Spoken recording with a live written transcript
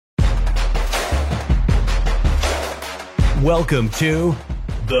Welcome to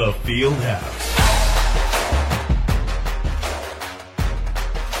The Fieldhouse.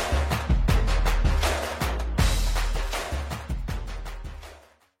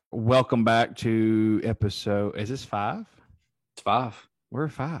 Welcome back to episode. Is this 5? It's 5. We're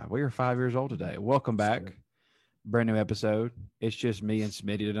 5. We are 5 years old today. Welcome back. Sure. Brand new episode. It's just me and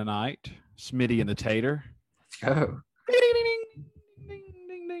Smitty tonight. Smitty and the Tater. Let's go. Ding, ding,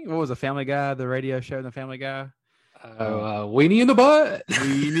 ding, ding. What was the Family Guy? The radio show, The Family Guy. Weenie in the butt.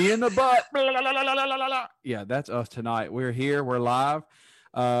 Weenie in the butt. Yeah, that's us tonight. We're here. We're live.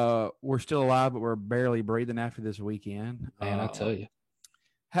 We're still alive, but we're barely breathing after this weekend. Man, I tell you.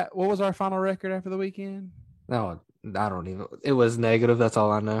 What was our final record after the weekend? No, I don't even. It was negative. That's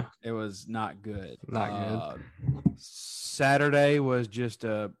all I know. It was not good. Not good. Saturday was just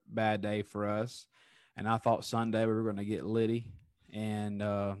a bad day for us, and I thought Sunday we were going to get litty. And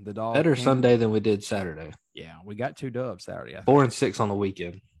the dog Better Sunday than we did Saturday. Yeah, we got 2 dubs Saturday. 4-6 on the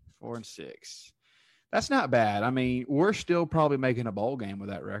weekend. 4-6. That's not bad. I mean, we're still probably making a bowl game with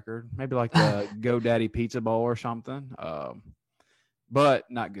that record. Maybe like the GoDaddy Pizza Bowl or something. But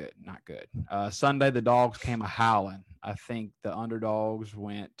not good. Not good. Sunday, the dogs came a howling. I think the underdogs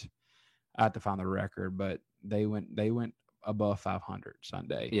went. I have to find the record, but they went above 500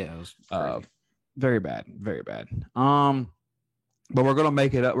 Sunday. Yeah, it was crazy. Very bad. Very bad. But we're gonna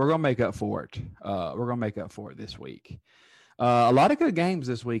make it up. We're gonna make up for it. We're gonna make up for it this week. A lot of good games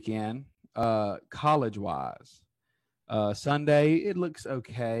this weekend, college wise. Sunday it looks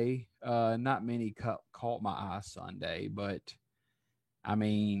okay. Not many caught my eye Sunday, but I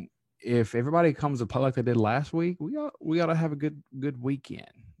mean, if everybody comes to play like they did last week, we ought to have a good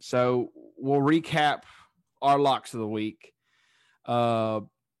weekend. So we'll recap our locks of the week. It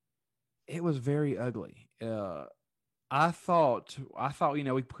was very ugly. I thought,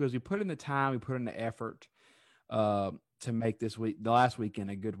 because we put in the time, we put in the effort to make the last weekend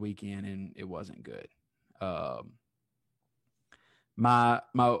a good weekend, and it wasn't good. My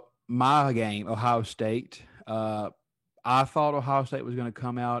game, Ohio State. I thought Ohio State was going to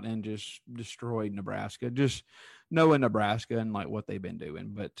come out and just destroy Nebraska, just knowing Nebraska and like what they've been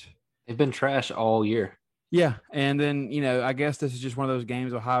doing, but they've been trash all year. Yeah, and then, I guess this is just one of those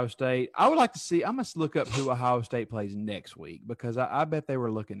games, Ohio State. I would like to see – I must look up who Ohio State plays next week because I bet they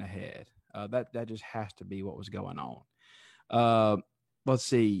were looking ahead. That just has to be what was going on. Let's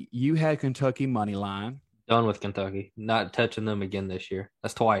see. You had Kentucky money line. Done with Kentucky. Not touching them again this year.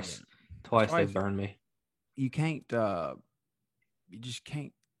 That's twice. Yeah. Twice they've burned me. You can't you just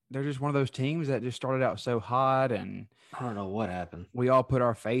can't. They're just one of those teams that just started out so hot, and I don't know what happened. We all put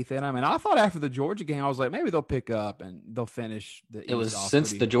our faith in them, and I thought after the Georgia game, I was like, maybe they'll pick up and they'll finish. It was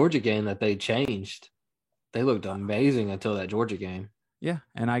since the Georgia game that they changed. They looked amazing until that Georgia game. Yeah,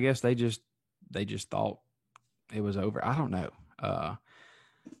 and I guess they just thought it was over. I don't know.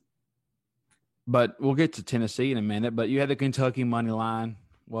 But we'll get to Tennessee in a minute. But you had the Kentucky money line,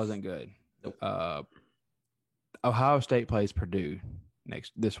 wasn't good. Nope. Ohio State plays Purdue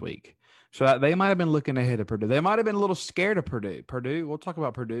this week. So they might have been looking ahead of Purdue. They might have been a little scared of Purdue. We'll talk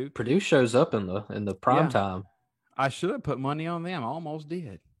about Purdue. Purdue shows up in the prime time. I should have put money on them. I almost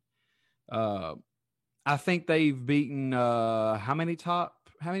did. I think they've beaten how many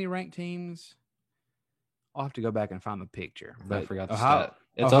ranked teams? I'll have to go back and find the picture. But I forgot the Ohio, stat.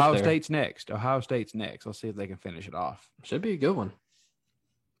 It's Ohio up there. State's next. Ohio State's next. Let's see if they can finish it off. Should be a good one.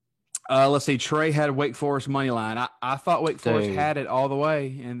 Let's see. Trey had Wake Forest money line. I thought Wake Forest had it all the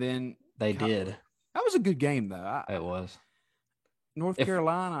way, and then they did. That was a good game, though. It was. North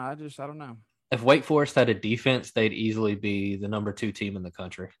Carolina, I don't know. If Wake Forest had a defense, they'd easily be the number 2 team in the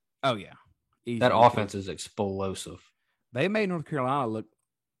country. Oh, yeah. Easily. That offense is explosive. They made North Carolina look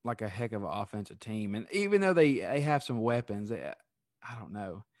like a heck of an offensive team. And even though they have some weapons, I don't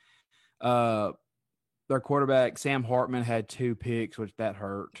know. Their quarterback, Sam Hartman, had 2 picks, which that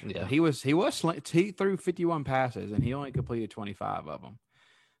hurt. Yeah. He threw 51 passes, and he only completed 25 of them.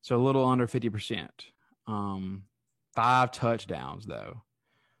 So a little under 50%. 5 touchdowns, though.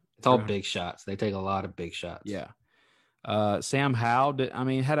 It's all big shots. They take a lot of big shots. Yeah. Sam Howell,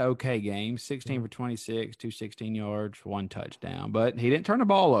 had an okay game. 16 for 26, 216 yards, 1 touchdown. But he didn't turn the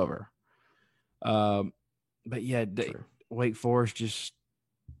ball over. But, yeah, Wake Forest just –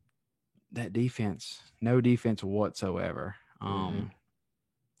 that defense, no defense whatsoever.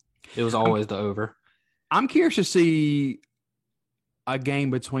 It was always the over. I'm curious to see a game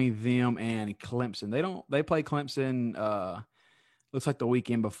between them and Clemson. They play Clemson looks like the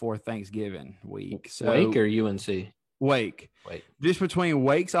weekend before Thanksgiving week. So Wake or UNC? Wake. Just between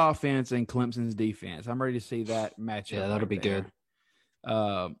Wake's offense and Clemson's defense. I'm ready to see that matchup. Yeah, that'll be good.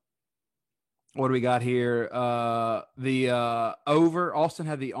 What do we got here? The over. Austin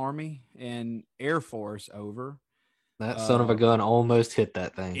had the Army and Air Force over. That son of a gun almost hit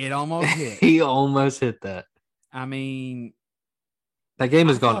that thing. It almost hit. He almost hit that. I mean, that game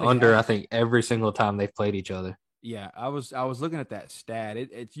has gone thought he under, had I think, every single time they've played each other. Yeah, I was looking at that stat.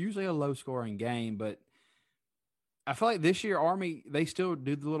 It's usually a low scoring game, but I feel like this year Army they still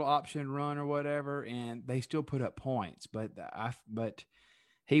do the little option run or whatever, and they still put up points. But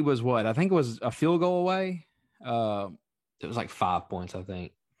he was what I think it was a field goal away. It was like 5 points, I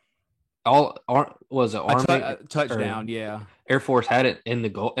think. Was it Army a touchdown? Yeah, Air Force had it in the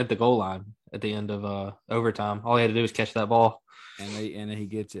goal at the goal line at the end of overtime. All he had to do was catch that ball, and he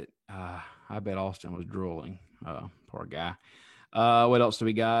gets it. I bet Austin was drooling. Poor guy. What else do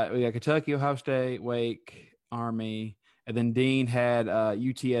we got? We got Kentucky, Ohio State, Wake, Army, and then Dean had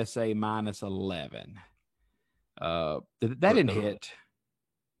UTSA minus 11. That didn't hit.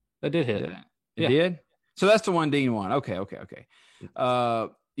 That did hit. It did? So that's the one Dean won. Okay.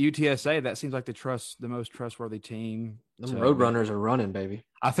 UTSA, that seems like the most trustworthy team. Them Roadrunners are running, baby.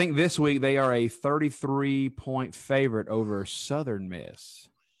 I think this week they are a 33-point favorite over Southern Miss.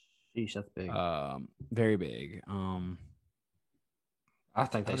 Sheesh, that's big. Very big. I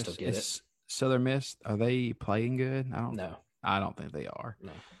think they still get it. Southern Miss, are they playing good? No. I don't think they are.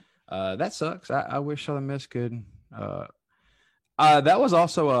 No. That sucks. I wish Southern Miss could. That was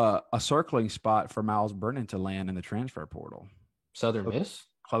also a circling spot for Miles Brennan to land in the transfer portal. Southern Miss?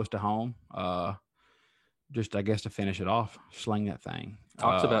 Close to home. Just, I guess, to finish it off, sling that thing.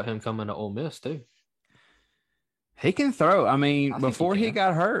 Talks about him coming to Ole Miss, too. He can throw. I mean, before he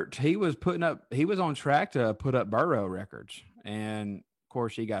got hurt, he was on track to put up Burrow records. And of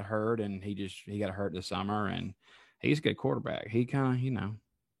course he got hurt and he got hurt this summer, and he's a good quarterback. He kind of,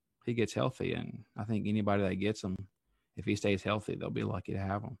 he gets healthy, and I think anybody that gets him, if he stays healthy, they'll be lucky to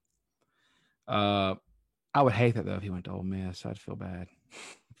have him. I would hate that though if he went to Ole Miss. I'd feel bad.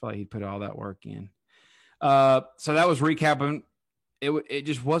 I feel like he'd put all that work in. So that was recapping. It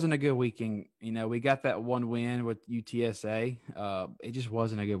just wasn't a good weekend. We got that one win with UTSA. It just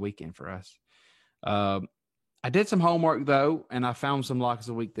wasn't a good weekend for us. I did some homework though, and I found some locks of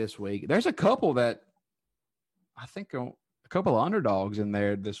the week this week. There's a couple that I think a couple of underdogs in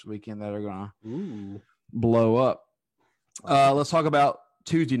there this weekend that are gonna blow up. Let's talk about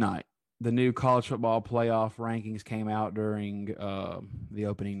Tuesday night. The new college football playoff rankings came out during the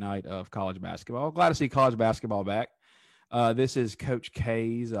opening night of college basketball. Glad to see college basketball back. This is Coach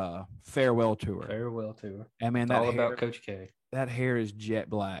K's farewell tour. Farewell tour. And man, all about Coach K. That hair is jet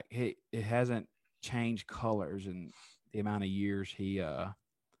black. It hasn't changed colors in the amount of years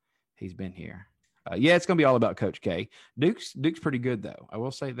he's been here. Yeah, it's gonna be all about Coach K. Duke's pretty good though. I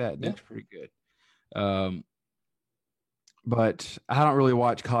will say that Duke's pretty good. But I don't really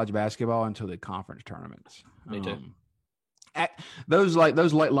watch college basketball until the conference tournaments. Me too. At those late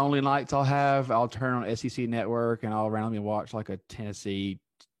lonely nights I'll turn on SEC Network and I'll randomly watch like a Tennessee,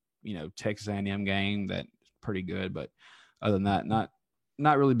 Texas A&M game that's pretty good. But other than that, not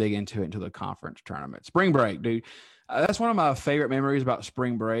really big into it until the conference tournament. Spring break, dude. That's one of my favorite memories about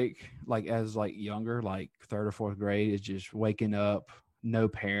spring break. Like as younger, like third or fourth grade, is just waking up, no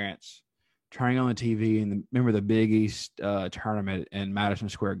parents, turning on the TV, and remember the Big East tournament in Madison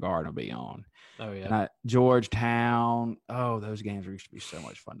Square Garden will be on. Oh, yeah. And Georgetown. Oh, those games used to be so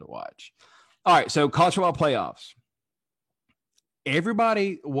much fun to watch. All right, so college football playoffs.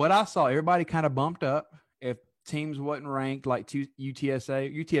 Everybody kind of bumped up. If teams wasn't ranked like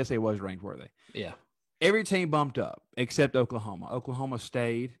UTSA was ranked, were they? Yeah. Every team bumped up except Oklahoma. Oklahoma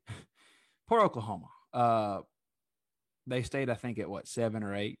stayed. Poor Oklahoma. They stayed, I think, at 7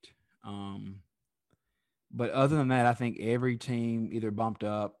 or 8. But other than that, I think every team either bumped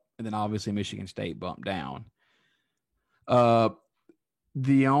up, and then obviously Michigan State bumped down.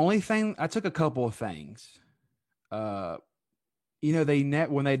 The only thing I took a couple of things. When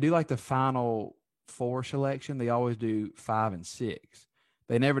they do like the final 4 selection, they always do 5 and 6.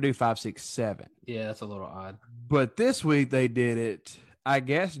 They never do 5, 6, 7. Yeah, that's a little odd. But this week they did it, I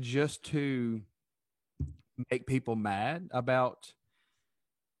guess, just to make people mad about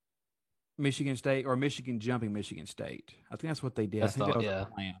Michigan State or Michigan jumping Michigan State. I think that's what they did. I think that was the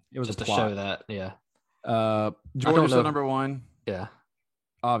plan. It was just a to show that. Yeah. Georgia's still number 1. Yeah.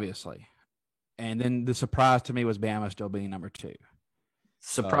 Obviously. And then the surprise to me was Bama still being number 2.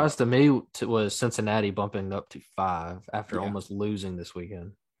 Surprise to me was Cincinnati bumping up to 5 after almost losing this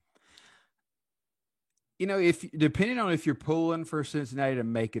weekend. If depending on if you're pulling for Cincinnati to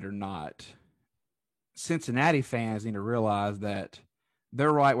make it or not, Cincinnati fans need to realize that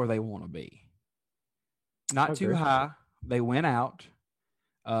they're right where they want to be. Not too high. They went out.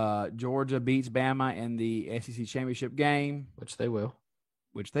 Georgia beats Bama in the SEC championship game, which they will.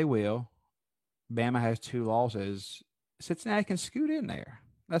 Bama has 2 losses. Cincinnati can scoot in there.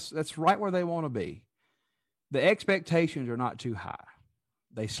 That's right where they want to be. The expectations are not too high.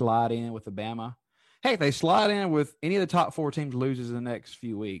 They slide in with the Bama. Hey, if they slide in with any of the top 4 teams loses in the next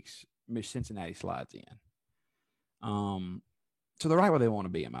few weeks, Cincinnati slides in. So they're right where they want to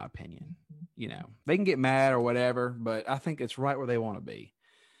be, in my opinion. You know, they can get mad or whatever, but I think it's right where they want to be.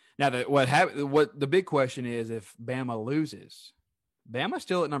 Now, what the big question is, if Bama loses, Bama's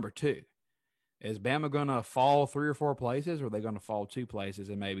still at number 2. Is Bama going to fall 3 or 4 places, or are they going to fall 2 places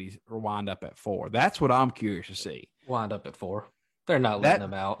and maybe wind up at 4? That's what I'm curious to see. Wind up at 4. They're not letting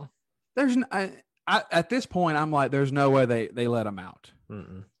them out. At this point, I'm like, there's no way they let them out.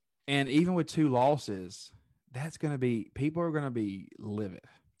 Mm-mm. And even with 2 losses, people are going to be livid.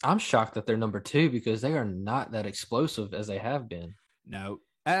 I'm shocked that they're number 2 because they are not that explosive as they have been. No.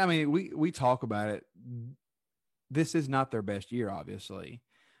 I mean, we talk about it. This is not their best year, obviously.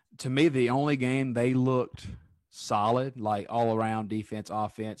 To me, the only game they looked solid, like all around defense,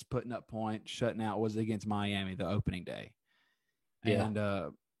 offense, putting up points, shutting out, was against Miami the opening day. Yeah.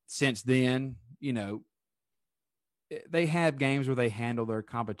 And since then, you know, they have games where they handle their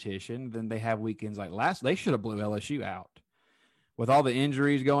competition. Then they have weekends like they should have blew LSU out. With all the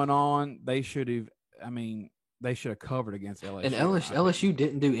injuries going on, they should have covered against LSU. And LSU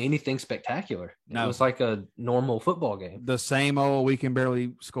didn't do anything spectacular. No. It was like a normal football game. The same old, we can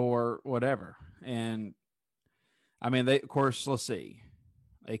barely score, whatever. And, I mean, of course, let's see.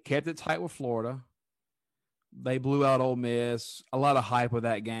 They kept it tight with Florida. They blew out Ole Miss. A lot of hype with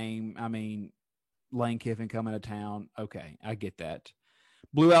that game. I mean, Lane Kiffin coming to town. Okay, I get that.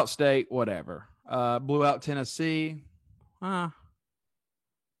 Blew out State, whatever. Blew out Tennessee.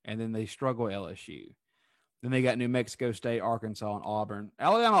 And then they struggle LSU. Then they got New Mexico State, Arkansas, and Auburn.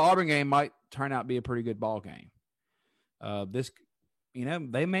 Alabama-Auburn game might turn out to be a pretty good ball game.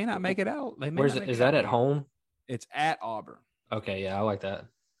 They may not make it out. Is that at home? It's at Auburn. Okay, yeah, I like that.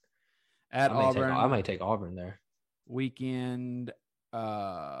 Auburn. I might take Auburn there. Weekend.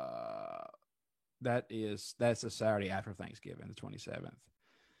 That's a Saturday after Thanksgiving, the 27th.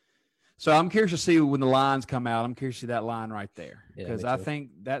 So I'm curious to see when the lines come out. I'm curious to see that line right there, because I think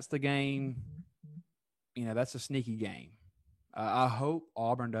that's the game. You know, that's a sneaky game. I hope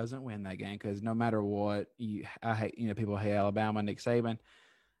Auburn doesn't win that game, because no matter what, I hate, people hate Alabama, Nick Saban.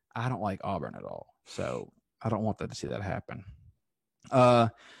 I don't like Auburn at all. So I don't want to see that happen.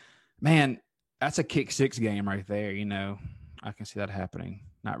 Man, that's a kick 6 game right there. I can see that happening.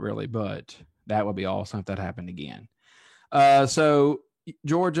 Not really, but that would be awesome if that happened again. So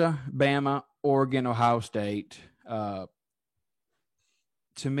Georgia, Bama, Oregon, Ohio State.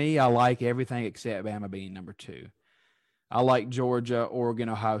 To me, I like everything except Bama being number 2. I like Georgia, Oregon,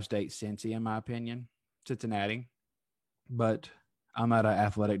 Ohio State, Cincy, in my opinion, Cincinnati. But I'm not an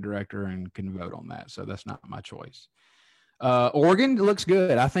athletic director and can vote on that, so that's not my choice. Oregon looks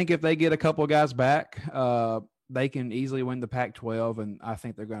good. I think if they get a couple of guys back, they can easily win the Pac-12, and I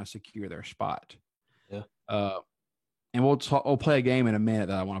think they're going to secure their spot. Yeah. And we'll play a game in a minute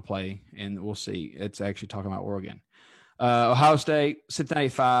that I want to play, and we'll see. It's actually talking about Oregon. Ohio State, Cincinnati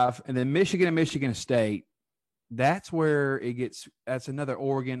 5, and then Michigan and Michigan State. That's where that's another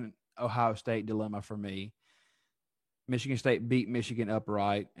Oregon, Ohio State dilemma for me. Michigan State beat Michigan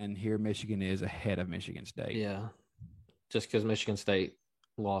upright, and here Michigan is ahead of Michigan State. Yeah. Just because Michigan State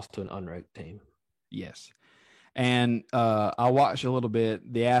lost to an unranked team. Yes. And I watched a little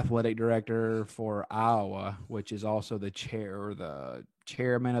bit. The athletic director for Iowa, which is also the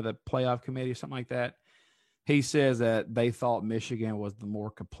chairman of the playoff committee, something like that, he says that they thought Michigan was the more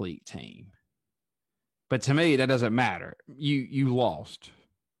complete team. But to me, that doesn't matter. You lost.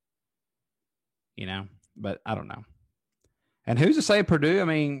 But I don't know. And who's to say Purdue? I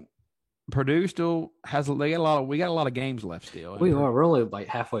mean, Purdue still has we got a lot of games left still. We're only like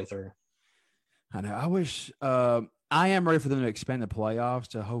halfway through. I know. I wish I am ready for them to expand the playoffs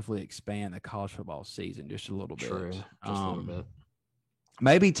to hopefully expand the college football season just a little bit. True. Just a little bit.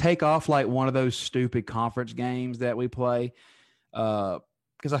 Maybe take off like one of those stupid conference games that we play. Because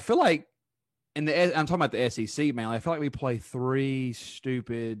I feel like I'm talking about the SEC, man. I feel like we play 3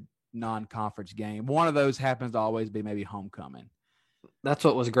 stupid non-conference games. One of those happens to always be maybe homecoming. That's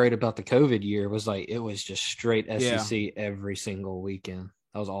what was great about the COVID year, was like it was just straight SEC every single weekend.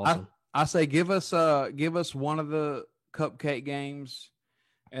 That was awesome. I say give us one of the cupcake games,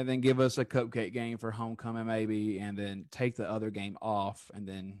 and then give us a cupcake game for homecoming maybe, and then take the other game off, and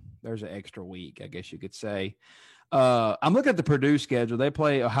then there's an extra week, I guess you could say. I'm looking at the Purdue schedule. They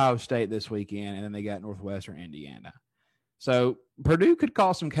play Ohio State this weekend, and then they got Northwestern Indiana. So Purdue could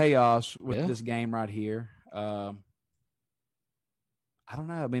cause some chaos with Yeah. this game right here. I don't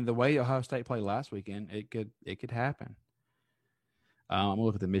know. I mean, the way Ohio State played last weekend, it could happen. I'm gonna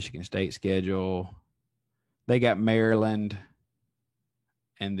look at the Michigan State schedule. They got Maryland,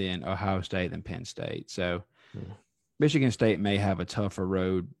 and then Ohio State and Penn State. So Michigan State may have a tougher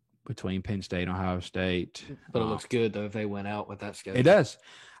road between Penn State and Ohio State. But it looks good, though, if they went out with that schedule. It does.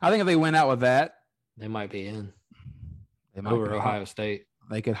 I think if they went out with that, They might be in they might over Ohio State.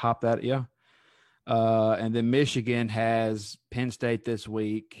 They could hop that, yeah. And then Michigan has Penn State this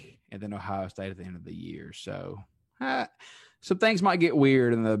week, and then Ohio State at the end of the year. So some things might get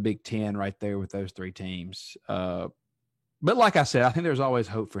weird in the Big Ten right there with those three teams. But like I said, I think there's always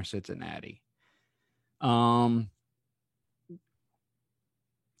hope for Cincinnati. So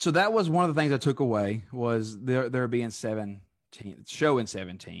that was one of the things I took away was there being 7 teams, showing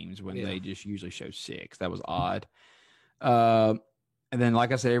 7 teams when they just usually show 6. That was odd. And then,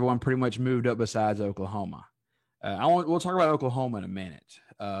 like I said, everyone pretty much moved up besides Oklahoma. We'll talk about Oklahoma in a minute.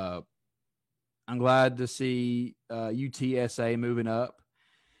 I'm glad to see UTSA moving up.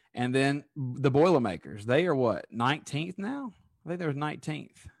 And then the Boilermakers, they are what, 19th now? I think they're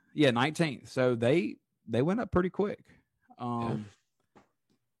 19th. Yeah, 19th. So they went up pretty quick.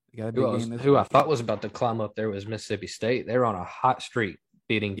 Got a big game Who I thought was about to climb up there was Mississippi State. They were on a hot streak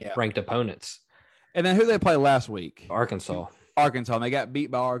beating ranked opponents. And then who they play last week? Arkansas. And they got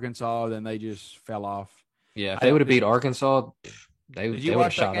beat by Arkansas. Then they just fell off. Yeah, if they would have beat Arkansas, they would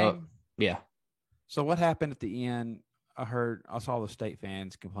have shot up. Yeah. So what happened at the end? I saw the State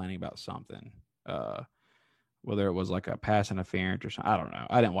fans complaining about something. Whether it was like a pass interference or something. I don't know.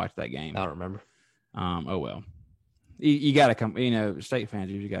 I didn't watch that game. I don't remember. Oh well. You got to come. State fans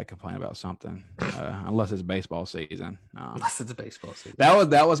usually got to complain about something, unless it's baseball season. Unless it's baseball season.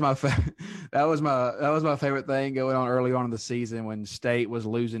 That was my my favorite thing going on early on in the season when State was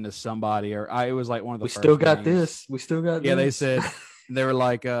losing to somebody, it was like one of the. We still got this. We still got. Yeah, this. they said they were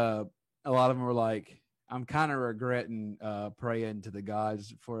like a lot of them were like, I'm kind of regretting praying to the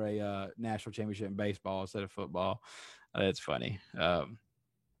gods for a national championship in baseball instead of football. It's funny, but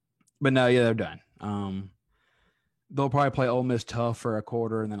no, yeah, they're done. They'll probably play Ole Miss tough for a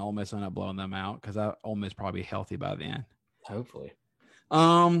quarter, and then Ole Miss end up blowing them out because Ole Miss probably healthy by then. Hopefully.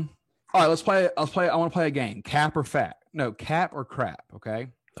 All right, let's play. I want to play a game. Cap or fact? No, cap or crap. Okay.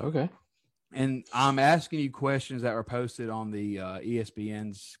 Okay. And I'm asking you questions that were posted on the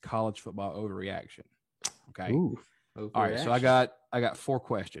ESPN's college football overreaction. Okay. Ooh. All right. So I got 4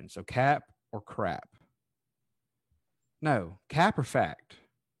 questions. So cap or crap? No, cap or fact?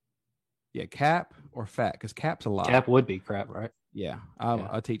 Yeah, cap or fact, because cap's a lot. Cap would be crap, right? Yeah,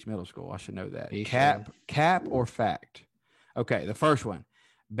 I teach middle school. I should know that. You Cap or fact? Okay, the first one.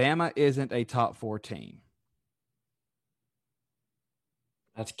 Bama isn't a top 4 team.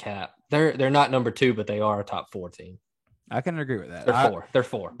 That's cap. They're not number 2, but they are a top 4 team. I can agree with that. They're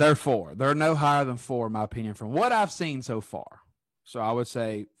 4. They're 4. They're no higher than 4, in my opinion, from what I've seen so far. So I would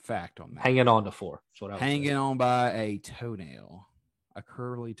say fact on that. Hanging on to 4. That's what I would Hanging say. on by a toenail, a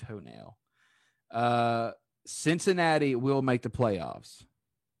curly toenail. Cincinnati will make the playoffs.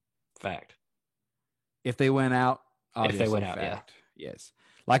 Fact. If they went out, if they went out, fact. Yes.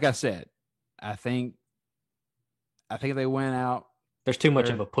 Like I said, I think if they went out, there's too much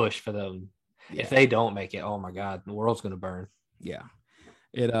of a push for them. Yeah. If they don't make it, oh my God, the world's going to burn. Yeah.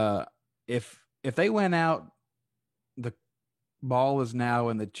 If they went out, the ball is now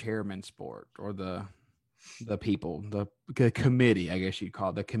in the chairman's sport or the people, the committee, I guess you'd call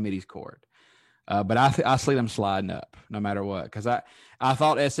it, the committee's court. But I see them sliding up no matter what, because I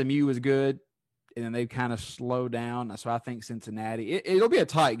thought SMU was good, and then they kind of slowed down. So I think Cincinnati, it'll be a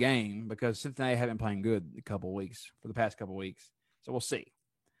tight game because Cincinnati haven't been playing good for the past couple weeks. So we'll see.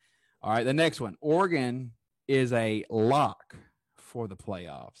 All right, the next one. Oregon is a lock for the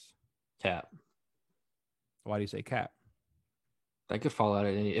playoffs. Cap. Why do you say cap? They could fall out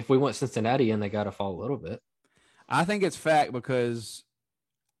at any. If we want Cincinnati in, they got to fall a little bit. I think it's fact because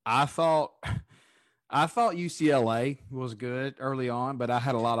I thought UCLA was good early on, but I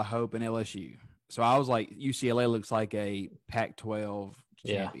had a lot of hope in LSU. So I was like, UCLA looks like a Pac-12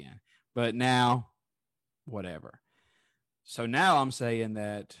 champion. But now, whatever. So now I'm saying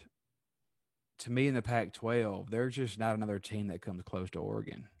that, to me, in the Pac-12, there's just not another team that comes close to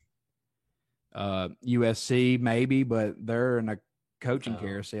Oregon. USC maybe, but they're in a coaching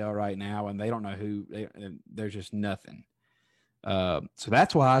carousel right now, and they don't know who. There's just nothing. So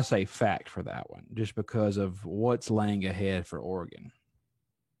that's why I say fact for that one, just because of what's laying ahead for Oregon.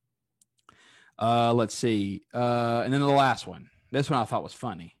 Let's see. And then the last one. This one I thought was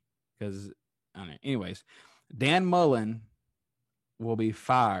funny because, anyways, Dan Mullen will be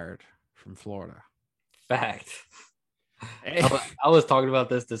fired from Florida. Fact. I was talking about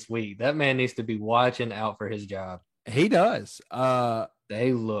this week. That man needs to be watching out for his job. He does.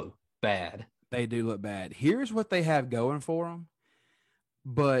 They look bad. They do look bad. Here's what they have going for them,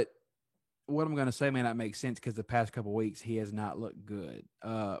 but what I'm going to say may not make sense because the past couple of weeks he has not looked good.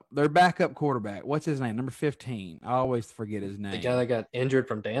 Their backup quarterback, what's his name? Number 15. I always forget his name. The guy that got injured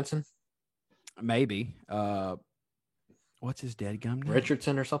from dancing? Maybe. What's his dadgum name?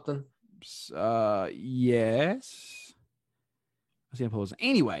 Richardson or something? Yes. Let's see.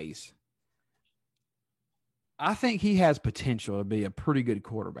 Anyways, I think he has potential to be a pretty good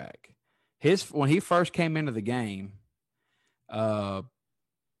quarterback. When he first came into the game, I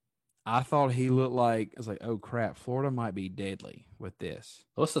thought he looked like, I was like, oh crap, Florida might be deadly with this.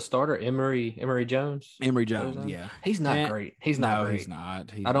 What's the starter? Emory Jones? Emory Jones, yeah. He's not great. He's not great. He's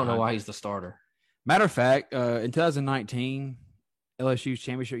not. I don't know why he's the starter. Matter of fact, in 2019, LSU's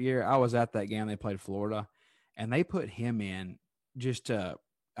championship year, I was at that game. They played Florida, and they put him in just to,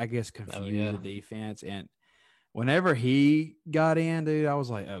 I guess, confuse the defense. And whenever he got in, dude, I was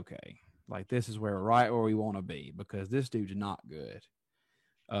like, okay, like this is right where we want to be because this dude's not good.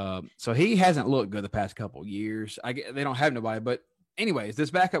 So he hasn't looked good the past couple of years. They don't have nobody. But anyways,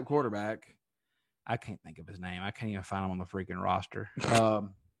 this backup quarterback, I can't think of his name. I can't even find him on the freaking roster.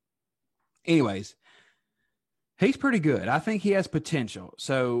 Anyways, he's pretty good. I think he has potential.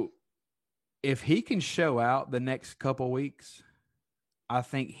 So if he can show out the next couple of weeks, I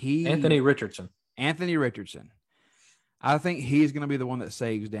think Anthony Richardson. I think he's going to be the one that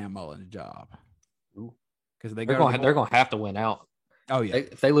saves Dan Mullen's job. Because they're going to have to win out. Oh, yeah.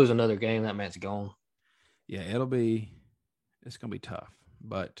 If they lose another game, that man's gone. Yeah, it's going to be tough,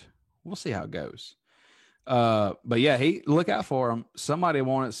 but we'll see how it goes. But yeah, look out for him. Somebody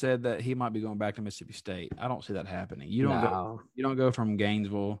once said that he might be going back to Mississippi State. I don't see that happening. You don't go from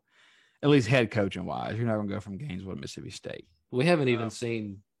Gainesville, at least head coaching wise. You're not going to go from Gainesville to Mississippi State. We haven't even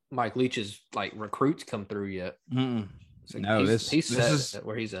seen Mike Leach's recruits come through yet. So no, he's set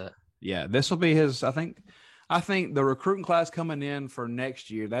where he's at. Yeah, this will be his. I think the recruiting class coming in for next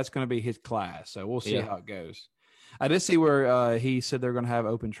year, that's going to be his class. So we'll see how it goes. I did see where he said they're going to have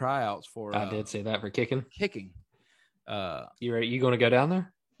open tryouts for. I did see that for kicking. You ready? You going to go down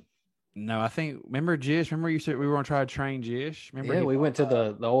there? No, I think. Remember Jish? Remember you said we were going to try to train Jish? Remember? We went to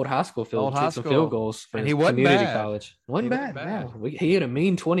the old high school field, kicked some field goals for community college. Wasn't bad. He had a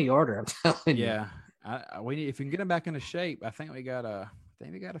mean 20-yarder. I'm telling you. Yeah, we need, if we can get him back into shape, I think we got a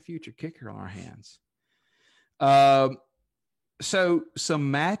future kicker on our hands. So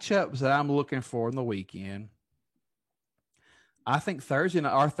some matchups that I'm looking for in the weekend. I think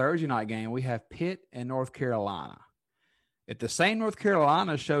our Thursday night game, we have Pitt and North Carolina. If the same North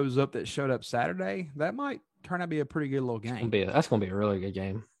Carolina shows up that showed up Saturday, that might turn out to be a pretty good little game. That's going to be a really good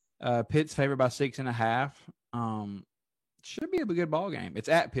game. Pitt's favored by 6.5. Should be a good ball game. It's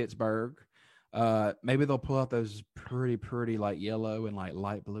at Pittsburgh. Maybe they'll pull out those pretty like yellow and like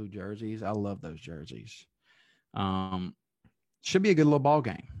light blue jerseys. I love those jerseys. Should be a good little ball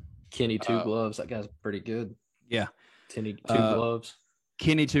game. Kenny Two Gloves. That guy's pretty good. Yeah. Kenny Two Gloves.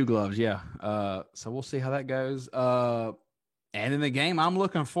 Kenny Two Gloves. Yeah. So we'll see how that goes. And in the game I'm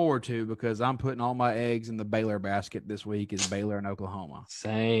looking forward to because I'm putting all my eggs in the Baylor basket this week is Baylor and Oklahoma.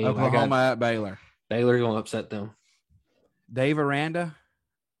 Same. Oklahoma at Baylor. Baylor's going to upset them. Dave Aranda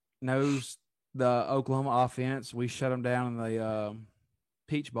knows the Oklahoma offense. We shut them down in the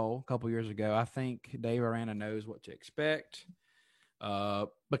Peach Bowl a couple years ago. I think Dave Aranda knows what to expect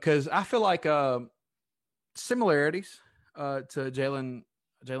because I feel like similarities to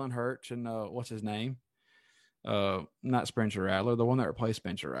Jalen Hurts and what's his name? Not Spencer Rattler, the one that replaced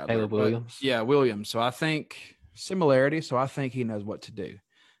Spencer Rattler. Caleb Williams. Yeah, Williams. So I think similarities. So I think he knows what to do.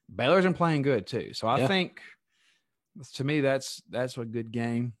 Baylor's been playing good too. So I think to me that's a good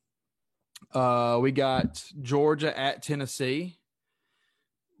game. We got Georgia at Tennessee.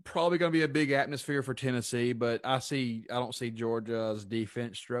 Probably going to be a big atmosphere for Tennessee, but I don't see Georgia's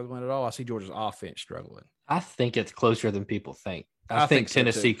defense struggling at all. I see Georgia's offense struggling. I think it's closer than people think. I think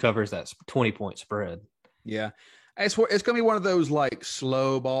Tennessee covers that 20-point spread. Yeah. It's going to be one of those like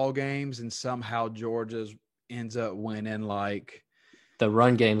slow ball games, and somehow Georgia ends up winning. Like the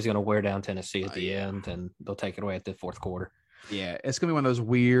run game is going to wear down Tennessee at the end, and they'll take it away at the fourth quarter. Yeah, it's going to be one of those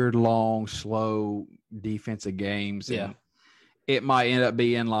weird, long, slow defensive games. Yeah. And it might end up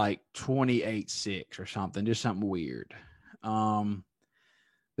being like 28-6 or something, just something weird. The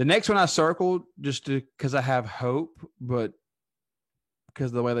next one I circled just because I have hope, but because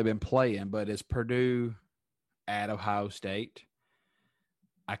of the way they've been playing, but it's Purdue at Ohio State.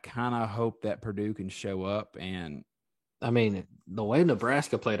 I kind of hope that Purdue can show up and I mean, the way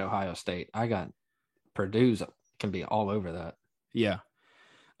Nebraska played Ohio State, I got Purdue's can be all over that. Yeah.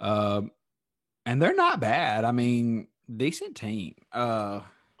 And they're not bad. I mean, decent team.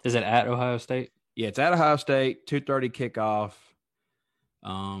 Is it at Ohio State? Yeah, it's at Ohio State, 2:30 kickoff.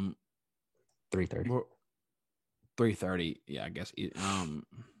 3:30. 3:30. Yeah, I guess.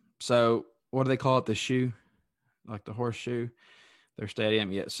 So what do they call it? The shoe? Like the horseshoe? Their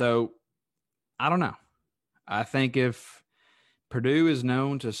stadium? Yeah. So I don't know. I think if Purdue is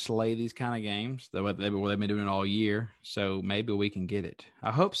known to slay these kind of games, they've been doing it all year, so maybe we can get it.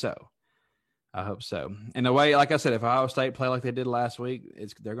 I hope so. And the way, like I said, if Ohio State play like they did last week,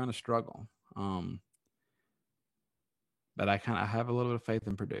 they're going to struggle. But I have a little bit of faith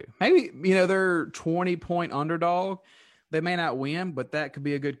in Purdue. Maybe, they're 20-point underdog. They may not win, but that could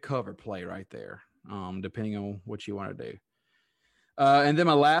be a good cover play right there, depending on what you want to do. And then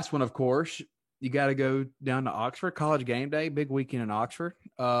my last one, of course, you got to go down to Oxford. College game day, big weekend in Oxford.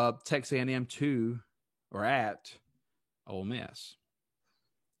 Texas A&M at Ole Miss.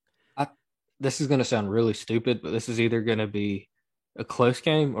 This is going to sound really stupid, but this is either going to be a close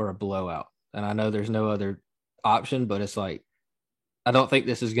game or a blowout. And I know there's no other option, but it's like, I don't think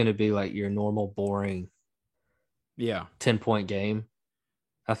this is going to be like your normal boring 10-point game.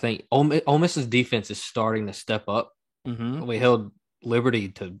 I think Ole Miss's defense is starting to step up. Mm-hmm. We held Liberty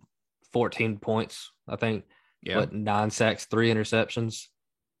to 14 points, I think. Yeah. 9 sacks, 3 interceptions.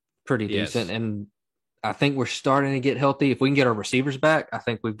 Pretty decent. And I think we're starting to get healthy. If we can get our receivers back, I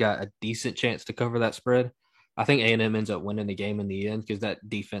think we've got a decent chance to cover that spread. I think A&M ends up winning the game in the end because that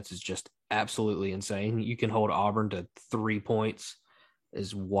defense is just absolutely insane. You can hold Auburn to 3 points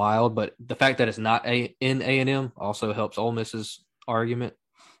is wild, but the fact that it's not in A&M also helps Ole Miss's argument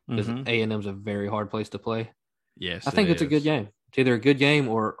because A&M's a very hard place to play. Yes, I think it's a good game. It's either a good game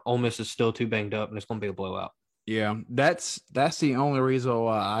or Ole Miss is still too banged up and it's going to be a blowout. Yeah, that's the only reason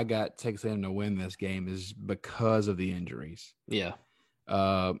why I got Texas A&M to win this game is because of the injuries. Yeah.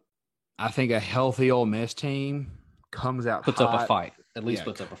 I think a healthy Ole Miss team puts up a fight. At least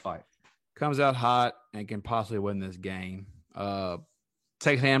puts up a fight. Comes out hot and can possibly win this game.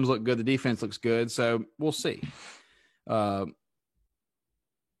 Texas A&M's look good. The defense looks good, so we'll see. But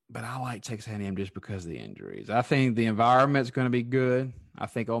I like Texas A&M just because of the injuries. I think the environment's going to be good. I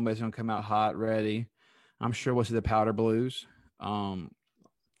think Ole Miss is going to come out hot, ready. I'm sure we'll see the powder blues. For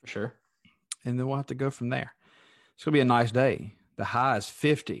sure. And then we'll have to go from there. It's going to be a nice day. The high is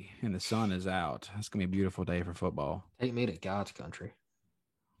 50 and the sun is out. It's going to be a beautiful day for football. Take me to God's country.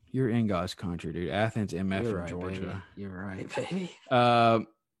 You're in God's country, dude. Athens, MF, You're from right, Georgia. Baby. You're right, baby.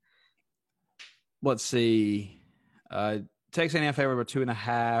 Let's see. Texas A&M favored by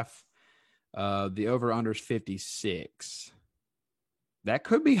 2.5. The over-under is 56. That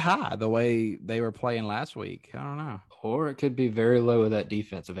could be high the way they were playing last week. I don't know. Or it could be very low with that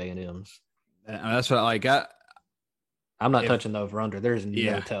defense of A&M's. That's what I like. I'm not touching the over-under. There's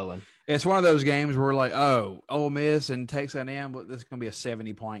no telling. It's one of those games where like, oh, Ole Miss and Texas A&M, this is going to be a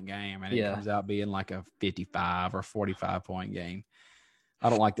 70-point game, and it comes out being like a 55 or 45-point game.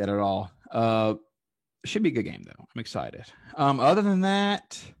 I don't like that at all. Should be a good game, though. I'm excited. Other than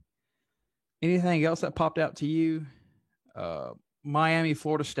that, anything else that popped out to you? Miami,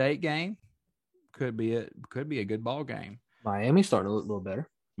 Florida State game could be a good ball game. Miami's starting to look a little better.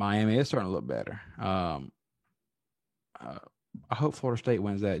 Miami is starting to look better. I hope Florida State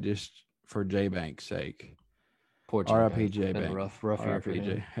wins that just for J Bank's sake. Poor R.I.P. J Bank. Rough year for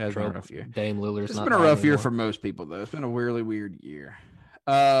him. Has been a rough year. Dame Lillard's it's not been a rough year anymore. for most people, though. It's been a really weird year.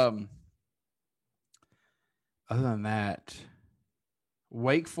 Other than that,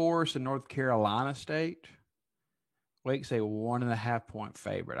 Wake Forest and North Carolina State. Wake's a 1.5-point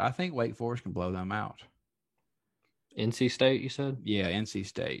favorite. I think Wake Forest can blow them out. NC State, you said? Yeah, NC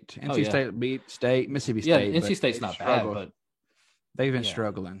State. NC State beat State, Mississippi State. Yeah, NC State's not bad, but they've been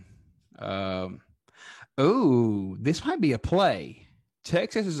struggling. This might be a play.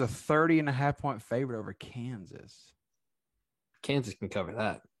 Texas is a 30.5-point favorite over Kansas. Kansas can cover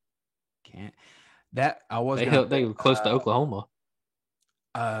that. They were close to Oklahoma.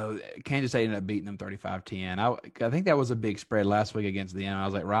 Kansas State ended up beating them 35-10. I think that was a big spread last week against them. I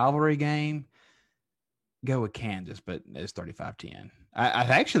was like, rivalry game, go with Kansas, but it's 35-10. I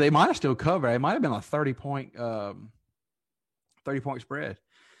actually, they might have still covered. It might have been a 30-point spread.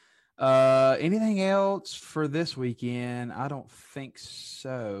 Anything else for this weekend? I don't think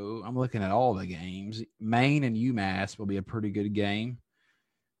so. I'm looking at all the games. Maine and UMass will be a pretty good game.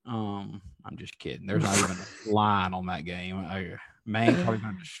 I'm just kidding. There's not even a line on that game. Maine probably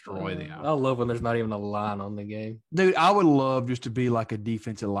going to destroy them. I love when there's not even a line on the game. Dude, I would love just to be like a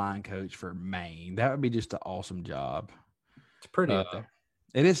defensive line coach for Maine. That would be just an awesome job. It's pretty up there.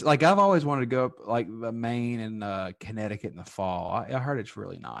 It is. Like, I've always wanted to go up like the Maine and Connecticut in the fall. I heard it's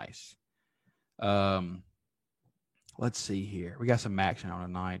really nice. Let's see here. We got some action on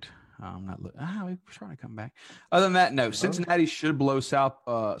tonight. I'm not. We're trying to come back. Other than that, no. Cincinnati should blow South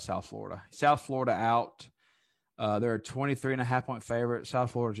Florida out. They're a 23.5-point favorite.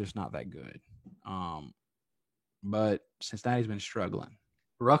 South Florida's just not that good. But Cincinnati's been struggling.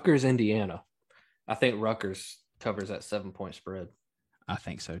 Rutgers, Indiana. I think Rutgers covers that 7-point spread. I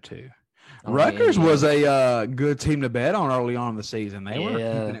think so too. Rutgers was a good team to bet on early on in the season. They were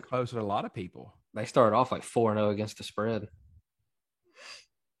keeping it close to a lot of people. They started off like 4-0 against the spread.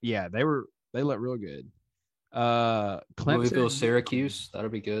 Yeah, they looked real good. Clemson, Louisville, Syracuse,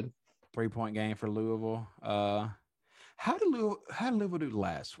 that'll be good. 3-point game for Louisville. How did Louisville do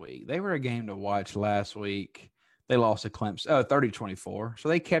last week? They were a game to watch last week. They lost to Clemson 30-24. So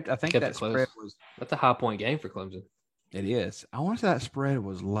they kept that spread was. That's a high point game for Clemson. It is. I want to say that spread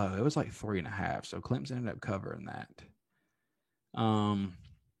was low. It was like 3.5. So Clemson ended up covering that.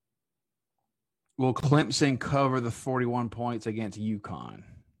 Will Clemson cover the 41 points against UConn?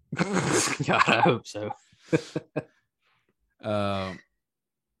 God, I hope so.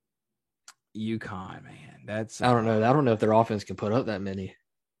 UConn, man, that's. I don't know. I don't know if their offense can put up that many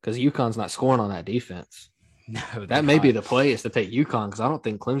because UConn's not scoring on that defense. No, that may be the play is to take UConn because I don't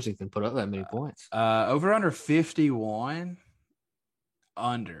think Clemson can put up that many points. Over under 51.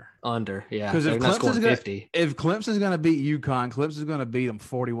 Under, yeah. Because if Clemson's going to beat UConn, Clemson's going to beat them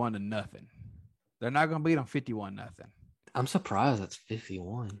 41-0. They're not going to beat them 51-0. I'm surprised that's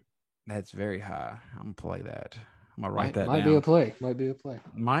 51. That's very high. I'm gonna play that. I'm gonna write that down. Might be a play.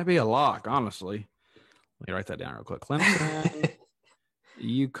 Might be a lock, honestly. Let me write that down real quick. Clemson,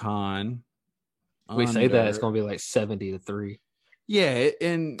 UConn. We say that it's gonna be like 70-3. Yeah,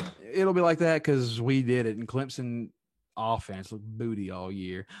 and it'll be like that because we did it. And Clemson offense looked booty all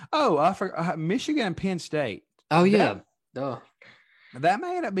year. Oh, I forgot Michigan and Penn State. Oh yeah, that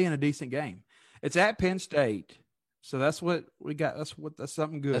may end up being a decent game. It's at Penn State. So that's what we got. That's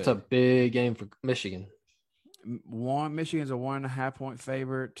something good. That's a big game for Michigan. Michigan's a 1.5-point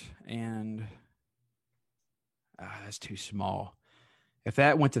favorite, and that's too small. If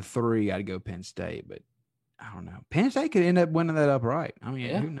that went to 3, I'd go Penn State, but I don't know. Penn State could end up winning that upright. I mean,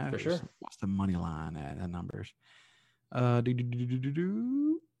 who knows? For sure. What's the money line at the numbers?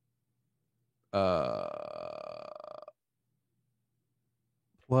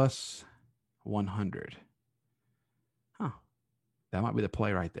 Plus 100. That might be the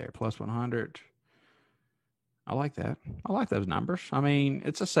play right there. Plus 100. I like that. I like those numbers. I mean,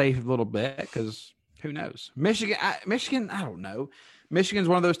 it's a safe little bet because who knows? Michigan, I don't know. Michigan's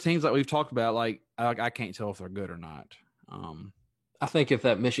one of those teams that we've talked about. Like, I can't tell if they're good or not. I think if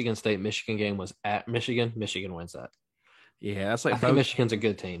that Michigan State-Michigan game was at Michigan, Michigan wins that. Yeah, that's like I think Michigan's a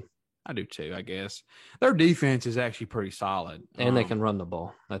good team. I do too, I guess. Their defense is actually pretty solid. And they can run the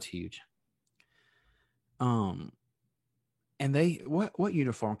ball. That's huge. And they what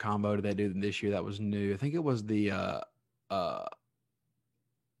uniform combo did they do this year that was new? I think it was the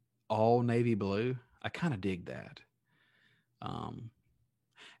all navy blue. I kind of dig that. And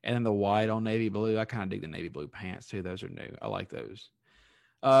then the white on navy blue. I kind of dig the navy blue pants too. Those are new. I like those.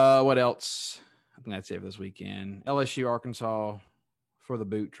 What else? I think that's it for this weekend. LSU Arkansas for the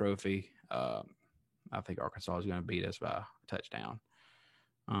boot trophy. I think Arkansas is going to beat us by a touchdown.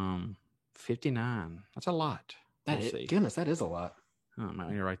 59. That's a lot. Goodness, that is a lot. I might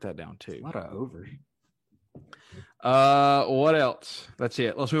need to write that down too. A lot of overs. What else? That's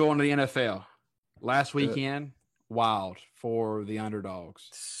it. Let's move on to the NFL. Last weekend, wild for the underdogs.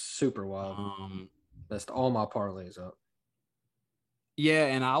 Super wild. That's all my parlays up. Yeah,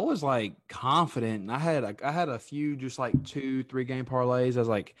 and I was like confident. And I had a few just like 2-3 game parlays. I was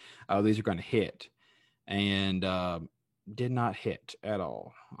like, oh, these are going to hit, and did not hit at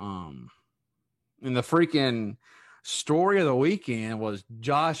all. And the freaking story of the weekend was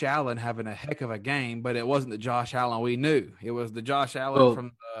Josh Allen having a heck of a game, but it wasn't the Josh Allen we knew. It was the Josh Allen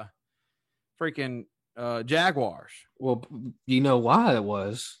from the freaking Jaguars. Well, you know why it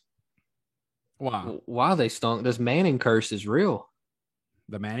was? Why they stunk? This Manning curse is real.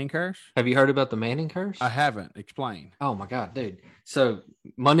 The Manning curse? Have you heard about the Manning curse? I haven't. Explain. Oh, my God, dude. So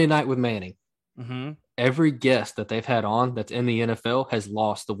Monday Night with Manning. Mm-hmm. Every guest that they've had on that's in the NFL has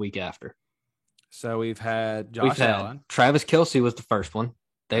lost the week after. So we've had Josh Allen. Travis Kelce was the first one.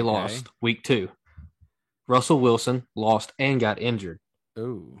 They lost week 2. Russell Wilson lost and got injured.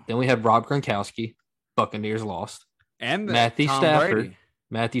 Ooh. Then we had Rob Gronkowski. Buccaneers lost. And Matthew Stafford. Brady.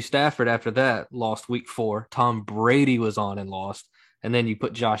 Matthew Stafford after that lost week 4. Tom Brady was on and lost. And then you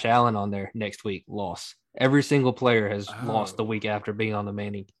put Josh Allen on there next week, lost. Every single player has lost the week after being on the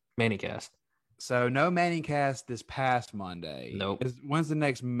Manning cast. So no Manning cast this past Monday. Nope. When's the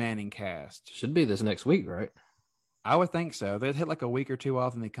next Manning cast? Should be this next week, right? I would think so. They'd hit like a week or two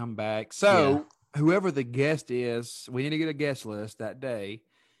off and they come back. So whoever the guest is, we need to get a guest list that day.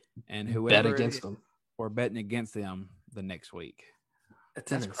 And whoever bet against them. Or betting against them the next week.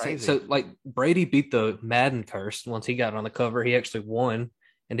 That's crazy. So like Brady beat the Madden curse once he got on the cover. He actually won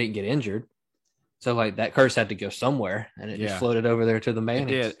and didn't get injured. So like that curse had to go somewhere, and it just floated over there to the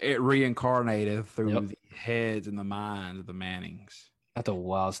Mannings. It reincarnated through the heads and the minds of the Mannings. That's a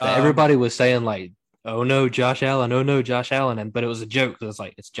wild stat. Everybody was saying like, "Oh no, Josh Allen! Oh no, Josh Allen!" But it was a joke because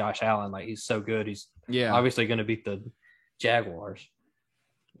it's Josh Allen. Like he's so good. He's obviously going to beat the Jaguars.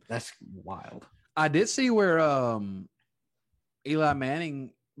 That's wild. I did see where Eli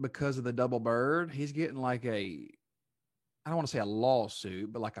Manning, because of the double bird, he's getting like I don't want to say a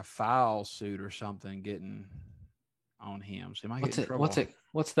lawsuit, but like a file suit or something getting on him. So he might get in trouble.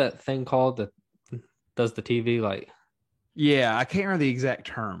 What's that thing called that does the TV like? Yeah, I can't remember the exact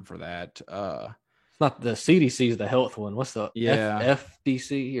term for that. It's not the CDC is the health one. What's the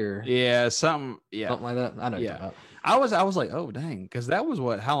FDC or something like that? I know. Yeah, I was like, oh dang, because that was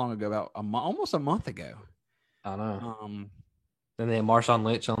how long ago? About almost a month ago. I know. Then they had Marshawn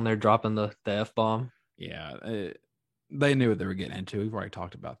Lynch on there dropping the F-bomb. Yeah, they knew what they were getting into. We've already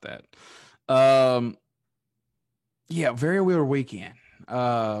talked about that. Very weird weekend.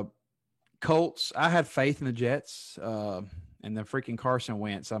 Colts, I had faith in the Jets, and the freaking Carson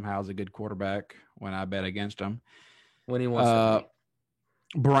Wentz somehow is a good quarterback when I bet against him. When he wants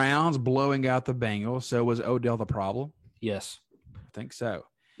Browns blowing out the Bengals. So was Odell the problem? Yes. I think so.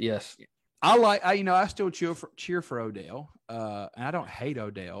 Yes. I still cheer for Odell. And I don't hate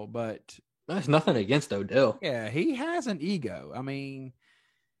Odell, but there's nothing against Odell. Yeah, he has an ego. I mean,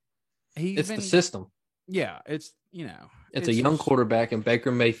 it's the system. Yeah, it's it's a young quarterback in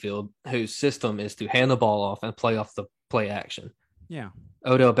Baker Mayfield whose system is to hand the ball off and play off the play action. Yeah.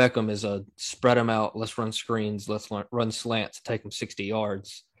 Odell Beckham is a spread them out, let's run screens, let's run slants, take them 60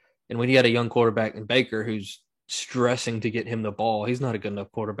 yards. And when you got a young quarterback in Baker who's stressing to get him the ball, he's not a good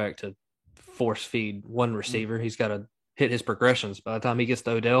enough quarterback to force feed one receiver. He's got to hit his progressions. By the time he gets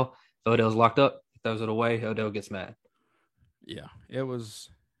to Odell's locked up, he throws it away, Odell gets mad. Yeah, it was.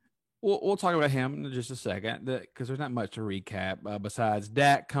 We'll talk about him in just a second because there's not much to recap besides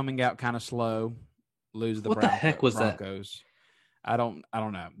Dak coming out kind of slow, lose the what the heck was Broncos. That? I don't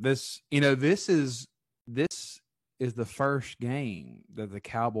know. This is the first game that the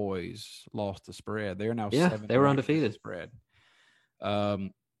Cowboys lost the spread. They're now they were undefeated spread.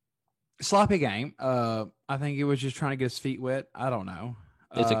 Sloppy game. I think he was just trying to get his feet wet. I don't know.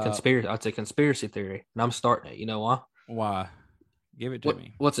 It's a conspiracy. It's a conspiracy theory, and I'm starting it. You know why? Why? Give it to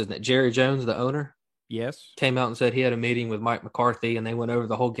me. What's his name? Jerry Jones, the owner? Yes. Came out and said he had a meeting with Mike McCarthy, and they went over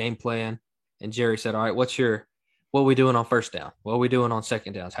the whole game plan. And Jerry said, all right, what are we doing on first down? What are we doing on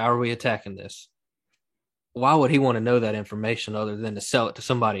second downs? How are we attacking this? Why would he want to know that information other than to sell it to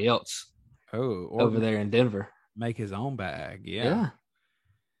somebody else over there in Denver? Make his own bag. Yeah.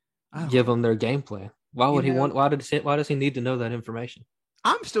 Give them their game plan. Why would he want? Why does he need to know that information?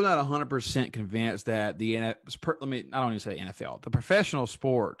 I'm still not 100% convinced that I don't even say NFL. The professional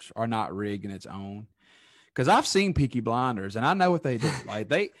sports are not rigged in its own, because I've seen Peaky Blinders and I know what they do.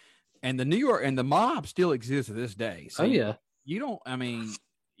 Like and the New York and the mob still exists to this day. So you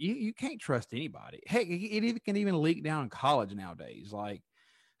can't trust anybody. Heck, it can even leak down in college nowadays. Like,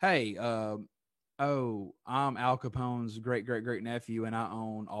 hey, I'm Al Capone's great nephew and I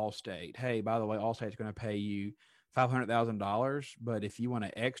own Allstate. Hey, by the way, Allstate's going to pay you $500,000, but if you want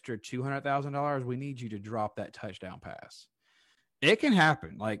an extra $200,000, we need you to drop that touchdown pass. It can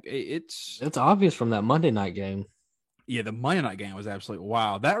happen. Like it's obvious from that Monday night game. Yeah, the Monday night game was absolutely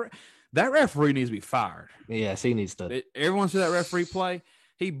wild. That referee needs to be fired. Yes, he needs to. Everyone see that referee play?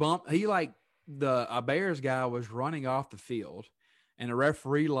 A Bears guy was running off the field, and the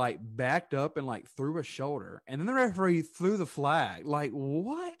referee backed up and threw a shoulder, and then the referee threw the flag. Like,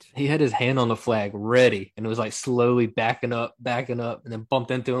 what? He had his hand on the flag ready, and it was slowly backing up, and then bumped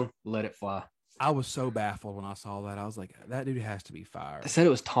into him, let it fly. I was so baffled when I saw that. I was like, that dude has to be fired. I said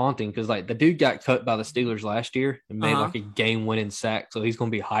it was taunting because the dude got cut by the Steelers last year and made a game-winning sack, so he's going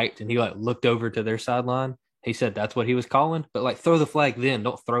to be hyped. And he looked over to their sideline. He said that's what he was calling, but throw the flag then.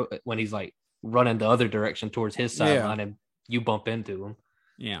 Don't throw it when he's running the other direction towards his sideline and you bump into him.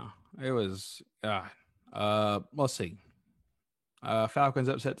 Yeah, it was. Let's see. Falcons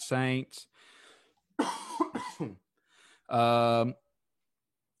upset the Saints.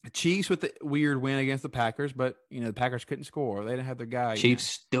 Chiefs with the weird win against the Packers, but the Packers couldn't score. They didn't have their guy. Chiefs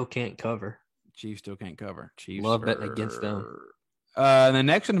still can't cover. Chiefs still can't cover. Chiefs love betting against them. And the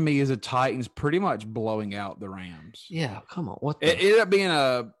next one to me is the Titans pretty much blowing out the Rams. Yeah, come on. What it ended up being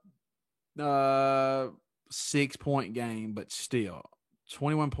a 6-point game, but still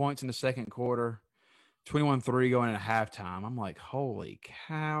 21 points in the second quarter, 21-3 going into halftime. I'm like, holy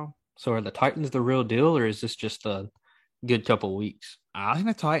cow. So are the Titans the real deal, or is this just a good couple weeks? I think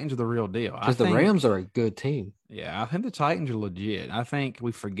the Titans are the real deal. Because the Rams are a good team. Yeah, I think the Titans are legit. I think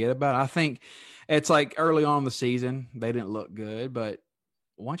we forget about it. I think it's like early on in the season, they didn't look good, but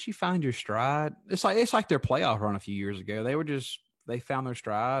once you find your stride, it's like their playoff run a few years ago. They found their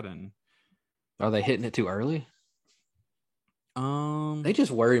stride. And are they hitting it too early? They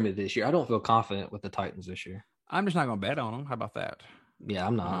just worry me this year. I don't feel confident with the Titans this year. I'm just not going to bet on them. How about that? Yeah,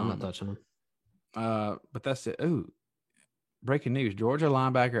 I'm not touching them. But that's it. Ooh. Breaking news. Georgia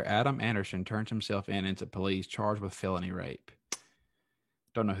linebacker Adam Anderson turns himself into police charged with felony rape.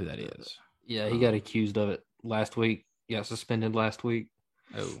 Don't know who that is. Yeah, he got accused of it last week. He got suspended last week.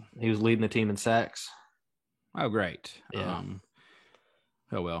 Oh. He was leading the team in sacks. Oh, great. Yeah.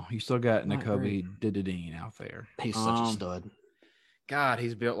 Oh, well. You still got Nakobe Dean out there. He's such a stud. God,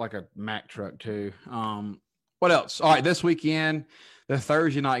 he's built like a Mack truck, too. What else? All right, this weekend, the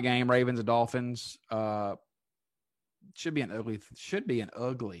Thursday night game, Ravens and Dolphins. Should be an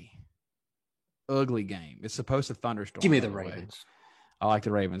ugly game. It's supposed to thunderstorm. Give me the Ravens. I like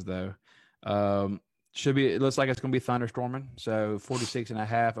the Ravens, though. It looks like it's going to be thunderstorming. So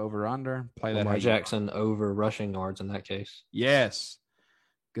 46.5 over under. Play that. Lamar Jackson over rushing yards in that case. Yes.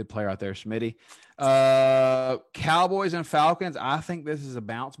 Good player out there, Smitty. Cowboys and Falcons. I think this is a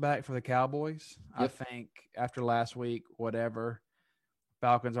bounce back for the Cowboys. Yep. I think after last week, whatever,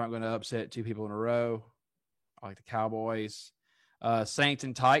 Falcons aren't going to upset two people in a row. I like the Cowboys. Saints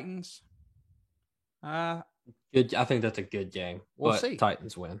and Titans. Good. I think that's a good game. We'll see.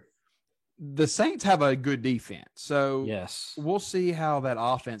 Titans win. The Saints have a good defense. So yes, we'll see how that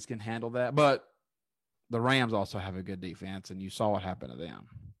offense can handle that. But the Rams also have a good defense, and you saw what happened to them.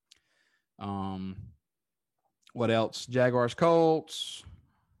 What else? Jaguars, Colts.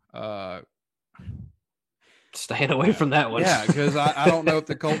 Staying away from that one. Yeah, because I don't know if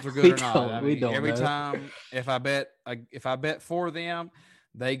the Colts are good or not. Every time if I bet for them,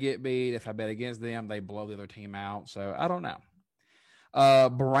 they get beat. If I bet against them, they blow the other team out. So I don't know.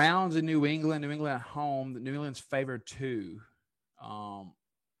 Browns in New England. New England at home. New England's favored 2. I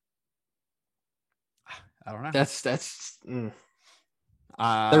don't know. That's.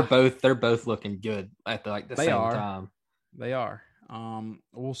 They're both looking good at the same time. They are.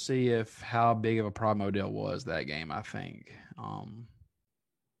 We'll see how big of a problem Odell was that game. I think. I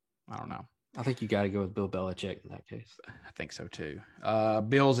don't know. I think you got to go with Bill Belichick in that case. I think so too.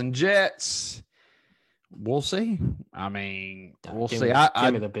 Bills and Jets. We'll see. I mean, we'll see.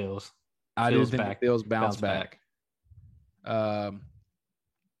 Give me the Bills. I do think the Bills bounce back. Lions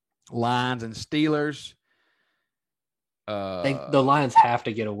and Steelers. The Lions have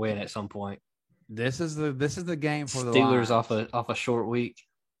to get a win at some point. This is the game for the Steelers Lions. off a short week.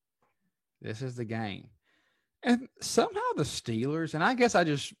 This is the game. And somehow the Steelers, and I guess I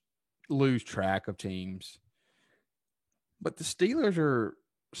just lose track of teams, but the Steelers are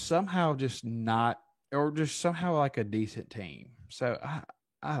somehow just not, or just somehow like a decent team. So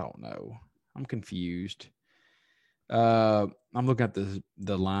I don't know. I'm confused. I'm looking at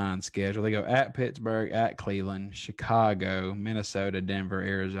the line schedule. They go at Pittsburgh, at Cleveland, Chicago, Minnesota, Denver,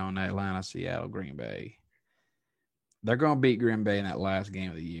 Arizona, Atlanta, Seattle, Green Bay. They're going to beat Green Bay in that last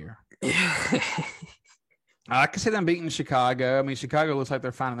game of the year. I can see them beating Chicago. I mean, Chicago looks like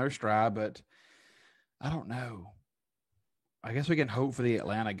they're finding their stride, but I don't know. I guess we can hope for the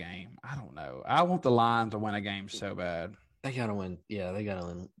Atlanta game. I don't know. I want the Lions to win a game so bad. They got to win. Yeah, they got to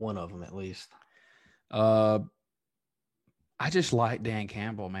win one of them at least. I just like Dan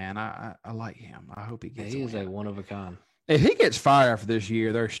Campbell, man. I like him. I hope he gets. He is a one of a kind. If he gets fired for this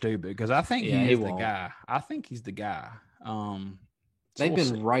year, they're stupid because I think he's the guy. I think he's the guy. They've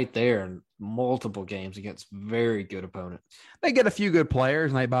been right there in multiple games against very good opponents. They get a few good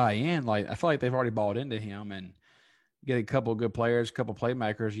players and they buy in. Like I feel like they've already bought into him and get a couple of good players, a couple of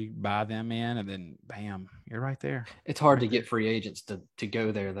playmakers. You buy them in, and then bam, you're right there. It's hard to get free agents to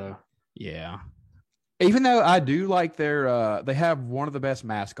go there, though. Yeah. Even though I do like their, they have one of the best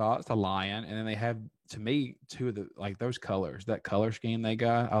mascots, the lion, and then they have, to me, two of the those colors, that color scheme they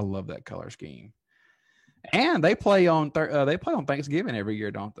got. I love that color scheme. And they play on Thanksgiving every year,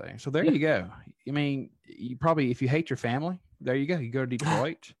 don't they? So there you go. I mean, you probably, if you hate your family, there you go. You go to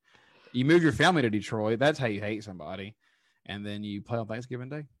Detroit, you move your family to Detroit. That's how you hate somebody, and then you play on Thanksgiving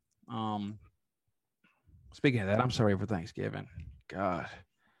Day. Speaking of that, I'm sorry for Thanksgiving. God.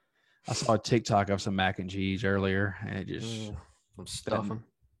 I saw a TikTok of some mac and cheese earlier, and it just I'm stuffing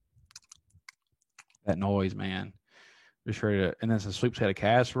that noise, man. Just ready to, and then some sweet potato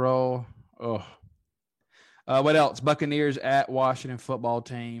casserole. Oh, what else? Buccaneers at Washington football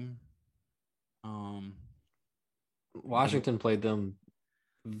team. Washington played them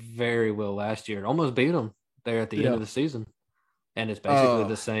very well last year. It almost beat them there at the end of the season, and it's basically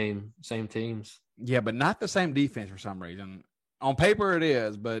the same teams. Yeah, but not the same defense for some reason. On paper, it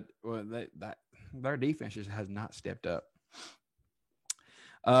is, but their defense just has not stepped up.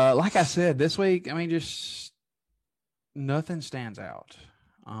 Like I said, this week, I mean, just nothing stands out.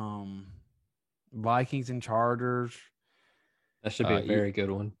 Vikings and Chargers. That should be a very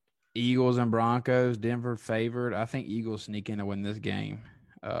good one. Eagles and Broncos. Denver favored. I think Eagles sneak in to win this game.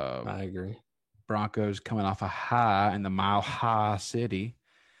 I agree. Broncos coming off a high in the Mile High City.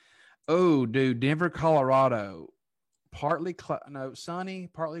 Oh, dude, Denver, Colorado. Sunny,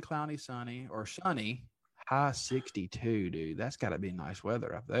 partly cloudy, sunny, or sunny. High 62, dude. That's got to be nice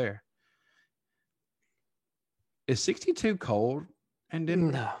weather up there. Is 62 cold in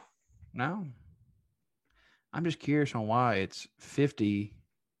Denver? No. I'm just curious on why it's 50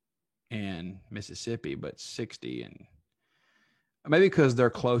 in Mississippi, but 60 and maybe because they're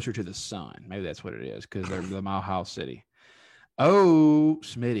closer to the sun. Maybe that's what it is, because they're the Mile High City. Oh,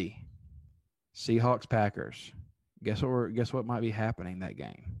 Smitty. Seahawks, Packers. Guess what might be happening that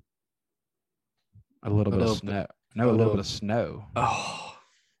game? A little bit of snow. A little bit of snow. Oh.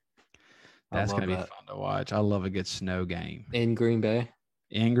 That's going to be fun to watch. I love a good snow game. In Green Bay?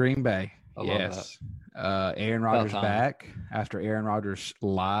 In Green Bay. I yes. Aaron Rodgers back. After Aaron Rodgers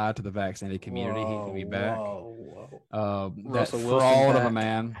lied to the vaccinated community, he can be back. That fraud of a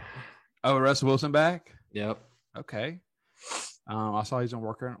man. Oh, Russell Wilson back? Yep. Okay. I saw he's on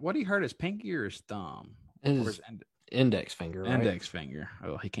worker. What he hurt, his pinky or his thumb? His index finger, right? Index finger.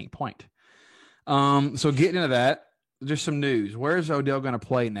 Oh, he can't point. So getting into that, just some news. Where's Odell going to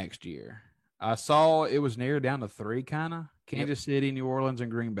play next year? I saw it was narrowed down to 3, kind of. Kansas City, New Orleans, and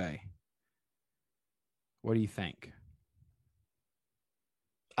Green Bay. What do you think?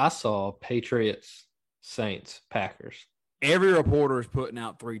 I saw Patriots, Saints, Packers. Every reporter is putting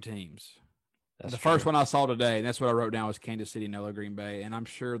out 3 teams. That's the first one I saw today, and that's what I wrote down, was Kansas City, Nella, Green Bay, and I'm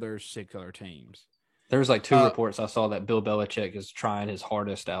sure there's 6 other teams. There's like 2 reports I saw that Bill Belichick is trying his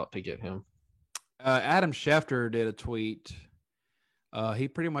hardest out to get him. Adam Schefter did a tweet. He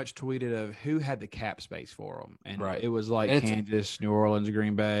pretty much tweeted of who had the cap space for them, and it was like Kansas, New Orleans,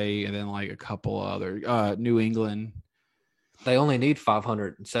 Green Bay, and then like a couple other New England. They only need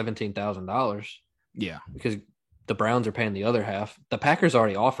 $517,000. Yeah, because the Browns are paying the other half. The Packers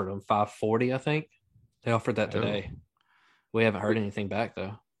already offered them $540, I think. They offered that today. We haven't heard anything back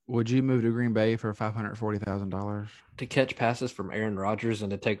though. Would you move to Green Bay for $540,000 to catch passes from Aaron Rodgers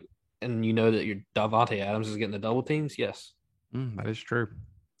and to take? And you know that your Davante Adams is getting the double teams? Yes. That is true.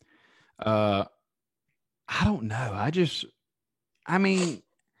 I don't know. I mean,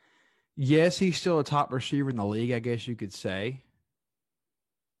 yes, he's still a top receiver in the league, I guess you could say.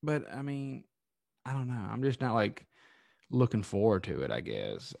 But, I mean, I don't know. I'm just not, like, looking forward to it, I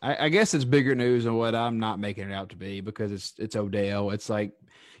guess. I guess it's bigger news than what I'm not making it out to be, because it's Odell. It's like,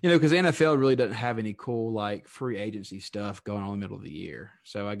 because the NFL really doesn't have any cool, like, free agency stuff going on in the middle of the year.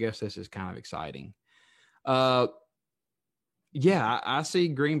 So I guess this is kind of exciting. Yeah, I see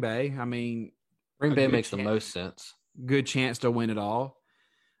Green Bay. I mean, Green Bay makes the most sense. Good chance to win it all.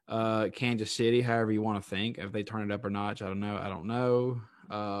 Kansas City, however you want to think, if they turn it up or not, I don't know.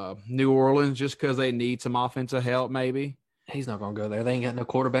 New Orleans, just because they need some offensive help, maybe. He's not going to go there. They ain't got no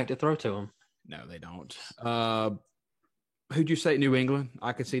quarterback to throw to him. No, they don't. Who'd you say? New England?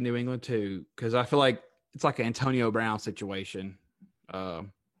 I could see New England too, because I feel like it's like an Antonio Brown situation.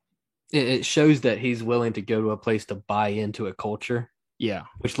 It shows that he's willing to go to a place to buy into a culture. Yeah.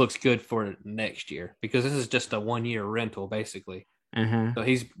 Which looks good for next year, because this is just a 1-year rental, basically. So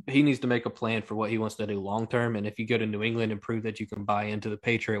he needs to make a plan for what he wants to do long term. And if you go to New England and prove that you can buy into the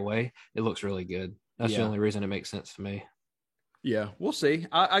Patriot way, it looks really good. That's the only reason it makes sense to me. Yeah, we'll see.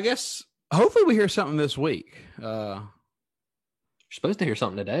 I guess hopefully we hear something this week. You're supposed to hear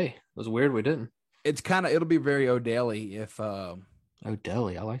something today. It was weird we didn't. It'll be very Odell-y if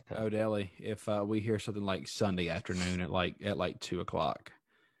Odell-y, I like that. Odell-y, if we hear something like Sunday afternoon at like 2:00.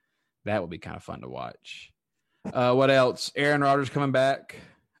 That would be kind of fun to watch. What else? Aaron Rodgers coming back.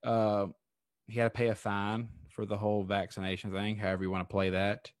 He had to pay a fine for the whole vaccination thing, however you want to play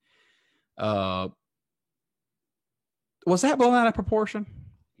that. Was that blown out of proportion?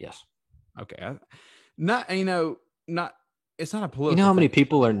 Yes. Okay. It's not a political. You know how many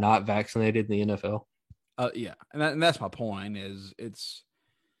people are not vaccinated in the NFL? Yeah, and that's my point. Is it's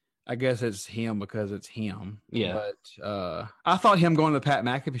I guess it's him because it's him. Yeah. But I thought him going to the Pat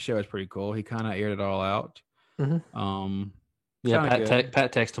McAfee show was pretty cool. He kind of aired it all out. Mm-hmm. Yeah,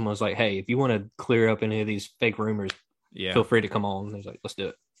 Pat texted him, was like, hey, if you want to clear up any of these fake rumors, feel free to come on. And he's like, let's do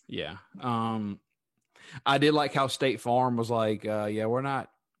it. Yeah. I did like how State Farm was like, yeah, we're not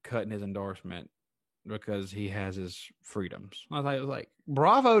cutting his endorsement because he has his freedoms. I was like,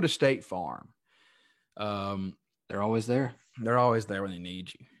 bravo to State Farm. They're always there. They're always there when they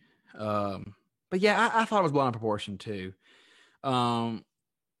need you. But yeah, I thought it was blown out of proportion too.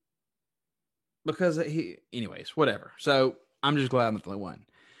 Because anyways, whatever. So I'm just glad I'm not the only one.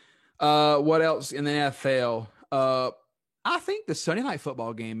 What else in the NFL? I think the Sunday night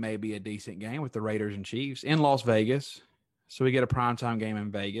football game may be a decent game with the Raiders and Chiefs in Las Vegas. So we get a primetime game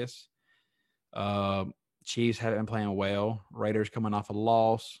in Vegas. Chiefs haven't been playing well. Raiders coming off a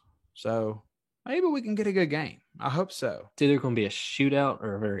loss. So maybe we can get a good game. I hope so. It's either going to be a shootout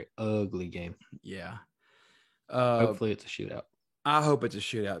or a very ugly game. Yeah. Hopefully it's a shootout. I hope it's a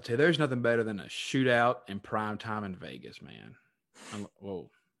shootout too. There's nothing better than a shootout in prime time in Vegas, man. Whoa.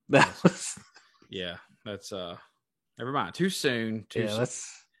 That's never mind. Too soon. There's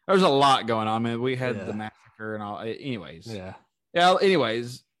a lot going on. I mean, we had the massacre and all. Anyways. Yeah.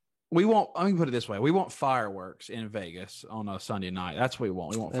 Anyways, let me put it this way. We want fireworks in Vegas on a Sunday night. That's what we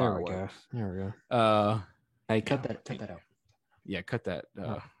want. We want fireworks. There we go. Hey, cut that out. Yeah, cut that.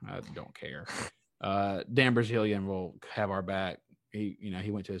 I don't care. Dan Brazilian will have our back. He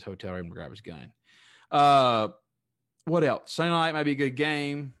went to his hotel room to grab his gun. What else? Sunday night might be a good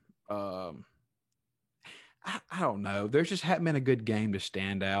game. I don't know. There's just hadn't been a good game to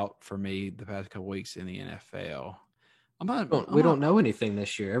stand out for me the past couple weeks in the NFL. We don't know anything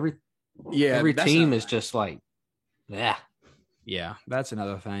this year. Every team is just like, yeah. Yeah, that's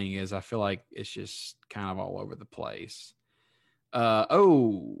another thing is I feel like it's just kind of all over the place.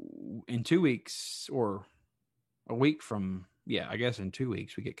 In 2 weeks or a week from, I guess in 2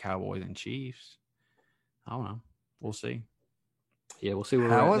 weeks we get Cowboys and Chiefs. I don't know. We'll see. Yeah, we'll see.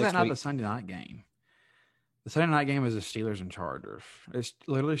 How is that not the Sunday night game? The Sunday night game is the Steelers and Chargers. It's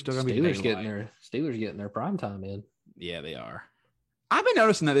literally still going to be Steelers getting their prime time in. Yeah, they are. I've been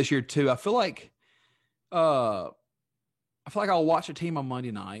noticing that this year too. I feel like I'll watch a team on Monday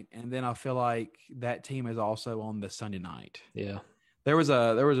night, and then I feel like that team is also on the Sunday night. Yeah. There was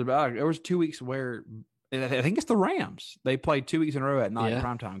 2 weeks where I think it's the Rams. They played 2 weeks in a row at night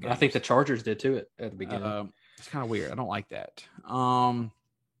primetime games. I think the Chargers did too at the beginning. It's kind of weird. I don't like that.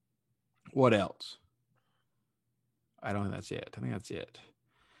 What else? I don't think that's it. I think that's it.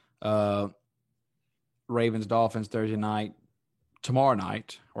 Ravens, Dolphins Thursday night, tomorrow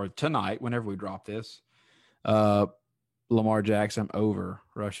night, or tonight, whenever we drop this. Lamar Jackson over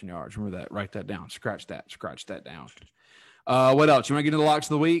rushing yards. Remember that. Write that down. Scratch that down. What else? You want to get into the locks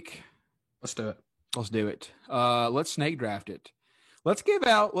of the week? Let's do it. Let's do it. Let's snake draft it. Let's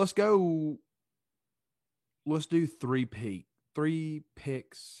do three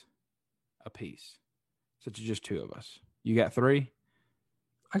picks a piece. Such as just two of us. You got three?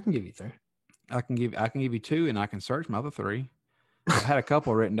 I can give you three. I can give you two, and I can search my other three. I had a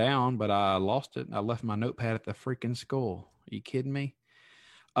couple written down, but I lost it. I left my notepad at the freaking school. Are you kidding me?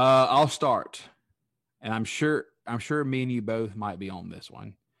 I'll start, and I'm sure me and you both might be on this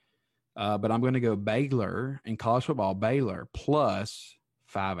one. But I'm going to go Baylor in college football. Baylor plus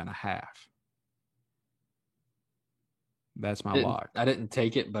 5.5. That's my lock. I didn't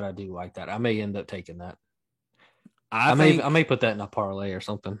take it, but I do like that. I may end up taking that. I may put that in a parlay or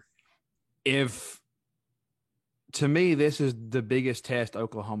something. To me, this is the biggest test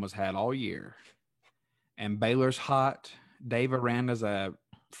Oklahoma's had all year. And Baylor's hot. Dave Aranda's a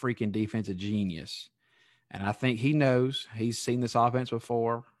freaking defensive genius. And I think he knows. He's seen this offense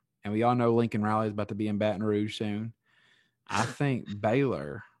before. And we all know Lincoln Riley is about to be in Baton Rouge soon. I think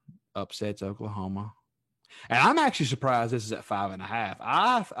Baylor upsets Oklahoma. And I'm actually surprised this is at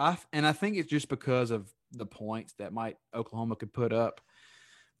 5.5. And I think it's just because of the points that Oklahoma could put up.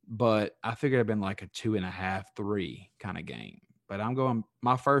 But I figured it'd been like a 2.5, 3 kind of game. But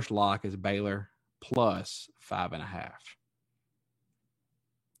my first lock is Baylor plus 5.5.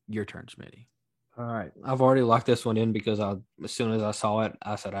 Your turn, Smitty. All right. I've already locked this one in because as soon as I saw it,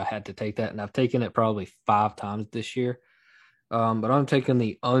 I said I had to take that. And I've taken it probably 5 times this year. But I'm taking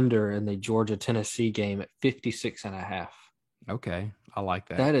the under in the Georgia-Tennessee game at 56.5. Okay. I like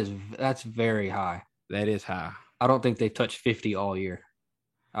that. That's very high. That is high. I don't think they've touched 50 all year.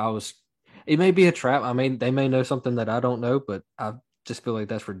 It may be a trap. I mean, they may know something that I don't know, but I just feel like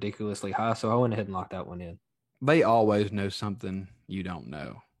that's ridiculously high. So I went ahead and locked that one in. They always know something you don't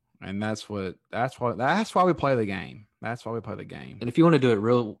know. And that's why we play the game. That's why we play the game. And if you want to do it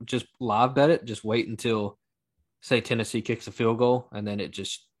real, just live bet it. Just wait until, say, Tennessee kicks a field goal, and then it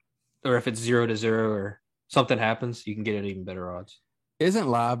just, or if it's 0-0 or something happens, you can get it even better odds. Isn't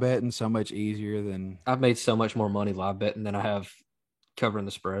live betting so much easier than? I've made so much more money live betting than I have covering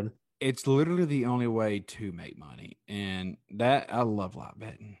the spread. It's literally the only way to make money, and that I love live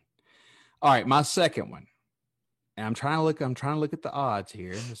betting. All right, my second one. And I'm trying to look at the odds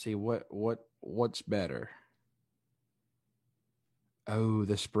here to see what's better. Oh,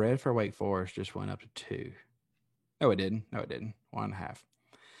 the spread for Wake Forest just went up to 2. No, it didn't. 1.5.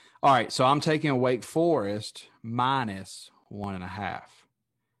 All right, so I'm taking Wake Forest minus 1.5.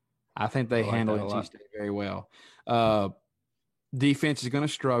 I think they handle NC State very well. Defense is going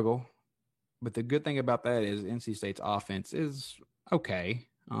to struggle, but the good thing about that is NC State's offense is okay.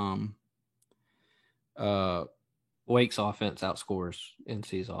 Wake's offense outscores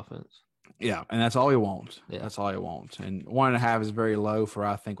NC's offense. Yeah, and that's all he wants. Yeah. That's all he wants. And 1.5 is very low for,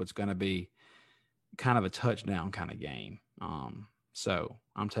 I think, what's going to be kind of a touchdown kind of game. So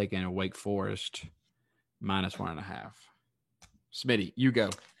I'm taking a Wake Forest minus 1.5. Smitty, you go.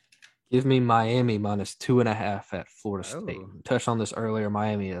 Give me Miami minus 2.5 at Florida State. Touched on this earlier.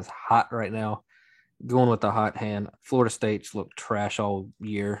 Miami is hot right now. Going with the hot hand. Florida State's looked trash all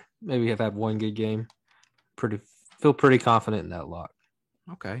year. Maybe have had one good game. Feel pretty confident in that lock.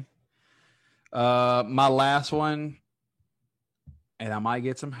 Okay. My last one, and I might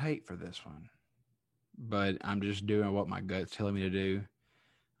get some hate for this one, but I'm just doing what my gut's telling me to do.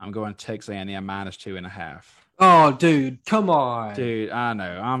 I'm going Texas A&M minus 2.5. Oh, dude, come on. Dude, I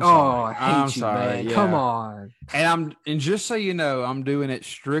know. I'm sorry. I hate you, man. Yeah. Come on. And just so you know, I'm doing it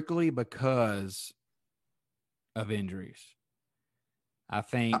strictly because of injuries. I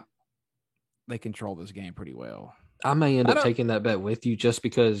think they control this game pretty well. I may end up taking that bet with you just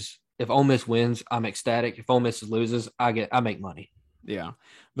because if Ole Miss wins, I'm ecstatic. If Ole Miss loses, I make money. Yeah.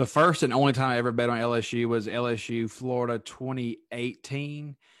 The first and only time I ever bet on LSU was LSU Florida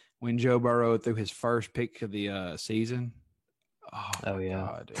 2018 when Joe Burrow threw his first pick of the season. Oh yeah.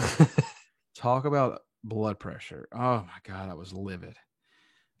 God, talk about blood pressure. Oh my God, I was livid.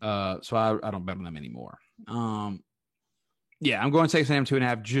 So I don't bet on them anymore. Yeah, I'm going to take Sam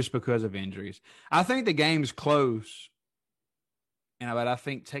 2.5 just because of injuries. I think the game's close, but I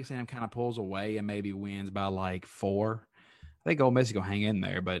think Texas A&M kind of pulls away and maybe wins by like 4. I think Ole Miss is going to hang in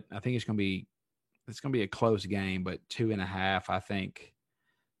there, but I think it's going to be a close game. But 2.5, I think,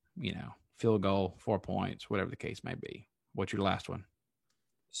 field goal, 4 points, whatever the case may be. What's your last one?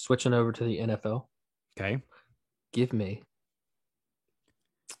 Switching over to the NFL. Okay, give me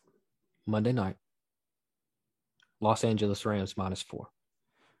Monday night. Los Angeles Rams minus 4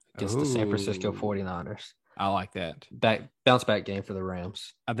 against the San Francisco 49ers. I like that. Bounce back game for the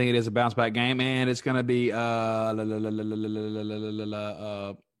Rams. I think it is a bounce back game, and it's going to be I'm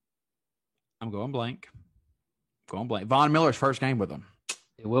going blank. Von Miller's first game with them.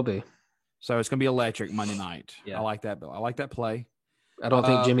 It will be. So it's going to be electric Monday night. Yeah. I like that, Bill. I like that play. I don't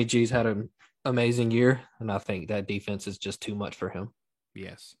think Jimmy G's had an amazing year, and I think that defense is just too much for him.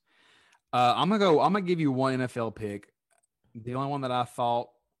 Yes. I'm gonna give you one NFL pick. The only one that I thought,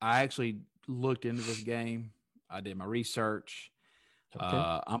 I actually looked into this game. I did my research.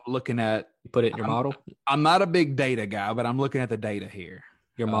 Okay. I'm looking at. You put it in your model? I'm not a big data guy, but I'm looking at the data here.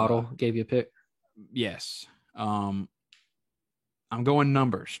 Your model gave you a pick? Yes. I'm going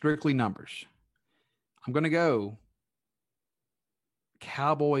numbers, strictly numbers. I'm going to go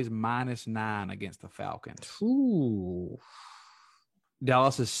Cowboys minus 9 against the Falcons. Ooh.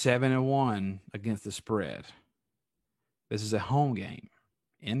 Dallas is 7-1 against the spread. This is a home game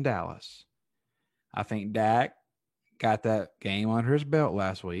in Dallas. I think Dak got that game under his belt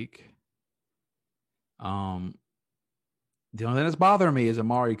last week. The only thing that's bothering me is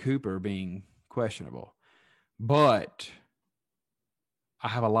Amari Cooper being questionable. But I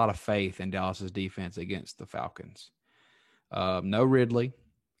have a lot of faith in Dallas's defense against the Falcons. No Ridley.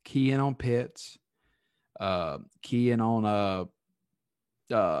 Key in on Pitts. Key in on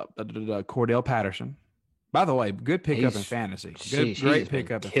Cordell Patterson. By the way, good pickup in fantasy. Great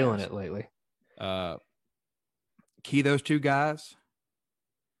pickup. Killing it lately. Key those two guys.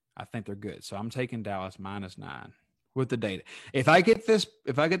 I think they're good. So I'm taking Dallas minus 9 with the data. If I get this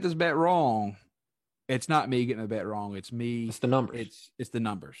bet wrong, it's not me getting the bet wrong. It's me. It's the numbers. It's the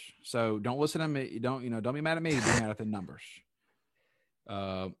numbers. So don't listen to me. Don't be mad at me. Be mad at the numbers.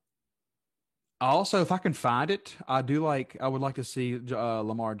 Also, if I can find it, I would like to see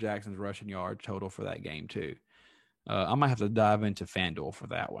Lamar Jackson's rushing yard total for that game too. I might have to dive into FanDuel for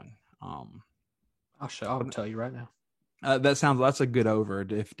that one. I'll tell you right now. That's a good over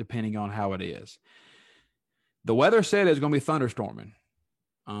if depending on how it is. The weather said it's going to be thunderstorming.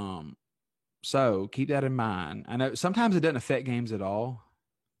 So keep that in mind. I know sometimes it doesn't affect games at all,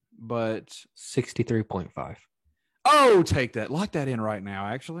 but 63.5. Oh, take that. Lock that in right now,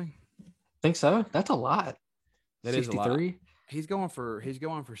 actually. Think so? That's a lot. That 63? Is a lot. He's going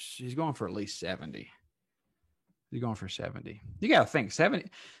for at least 70. He's going for 70. You got to think 70.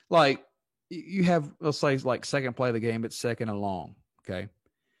 Like you have, let's say, like second play of the game, it's second and long. Okay.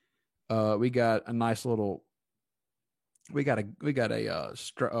 We got a nice little. We got a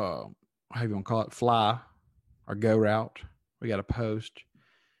how you want to call it, fly or go route. We got a post.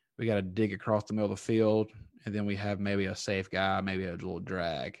 We got to dig across the middle of the field, and then we have maybe a safe guy, maybe a little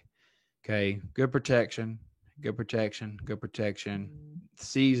drag. Okay, good protection.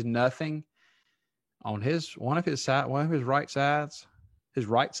 Sees nothing on one of his right sides. His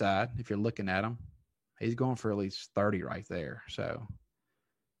right side, if you're looking at him, he's going for at least 30 right there. So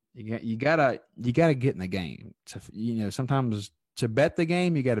you gotta get in the game. Sometimes to bet the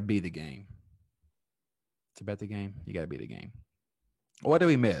game, you got to be the game. To bet the game, you got to be the game. What did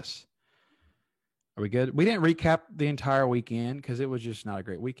we miss? Are we good? We didn't recap the entire weekend because it was just not a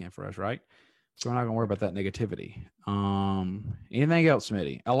great weekend for us, right? So we're not going to worry about that negativity. Anything else,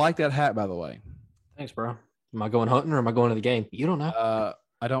 Smitty? I like that hat, by the way. Thanks, bro. Am I going hunting or am I going to the game? You don't know.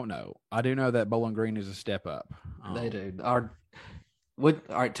 I don't know. I do know that Bowling Green is a step up. They do. All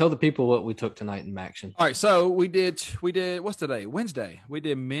right, tell the people what we took tonight in action. All right, so we did. What's today? Wednesday. We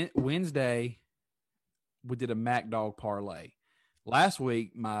did Wednesday. We did a Mac Dog parlay. Last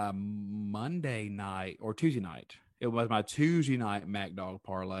week, my Monday night or Tuesday night, it was my Tuesday night Mac Dog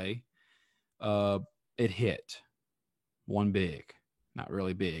parlay. It hit. Won big. Not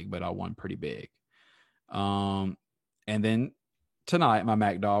really big, but I won pretty big. And then tonight, my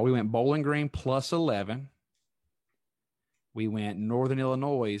Mac Dog, we went Bowling Green plus 11. We went Northern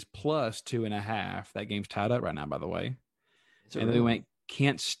Illinois plus 2.5. That game's tied up right now, by the way. And then we went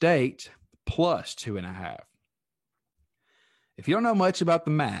Kent State plus 2.5. If you don't know much about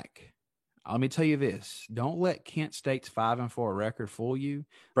the MAC, let me tell you this. Don't let Kent State's 5-4 record fool you.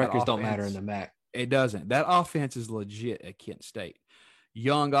 Records don't matter in the MAC. It doesn't. That offense is legit at Kent State.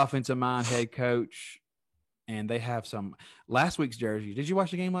 Young offensive mind head coach, and they have some last week's jersey. Did you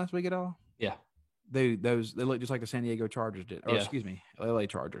watch the game last week at all? Yeah. They look just like the San Diego Chargers did. Or excuse me, LA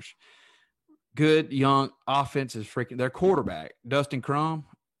Chargers. Good young offense is freaking their quarterback, Dustin Crum,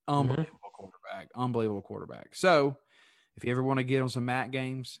 unbelievable quarterback. So if you ever want to get on some MAC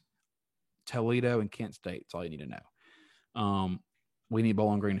games, Toledo and Kent State, that's all you need to know. We need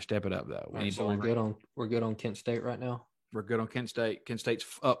Bowling Green to step it up, though. We're good on Kent State right now. We're good on Kent State. Kent State's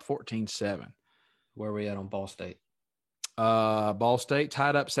up 14-7. Where are we at on Ball State? Ball State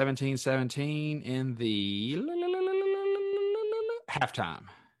tied up 17-17 in the halftime.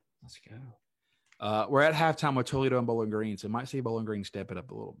 Let's go. We're at halftime with Toledo and Bowling Green, so might see Bowling Green step it up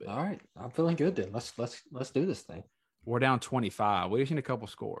a little bit. All right, I'm feeling good then. Let's do this thing. We're down 25. We just need a couple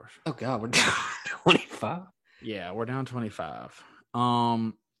scores. Oh God, we're down 25. Yeah, we're down 25.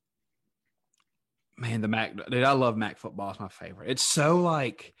 Man, the MAC, dude, I love MAC football. It's my favorite. It's so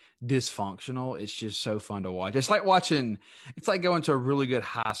like dysfunctional. It's just so fun to watch. It's like going to a really good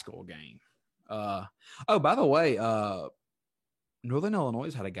high school game. Oh, by the way, Northern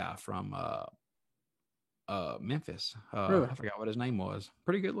Illinois had a guy from Memphis. Really? I forgot what his name was.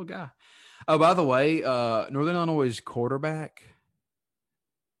 Pretty good little guy. Oh, by the way, Northern Illinois' quarterback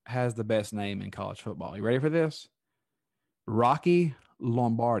has the best name in college football. You ready for this? Rocky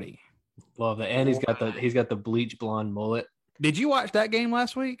Lombardi. Love that. And he's got the bleach blonde mullet. Did you watch that game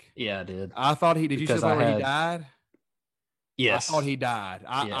last week? Yeah, I did. I thought did you see where he died? Yes. I thought he died.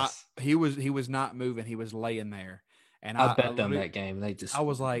 Yes. He was not moving. He was laying there. And I bet them that game. I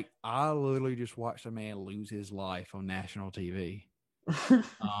was like, I literally just watched a man lose his life on national TV.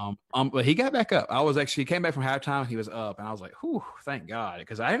 But he got back up. He came back from halftime. He was up, and I was like, "Whew, thank God,"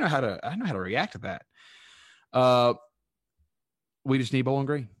 because I didn't know how to react to that. We just need Bowling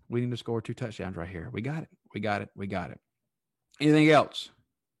Green. We need to score 2 touchdowns right here. We got it. Anything else?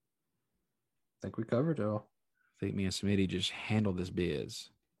 I think we covered it all. I think me and Smitty just handled this biz.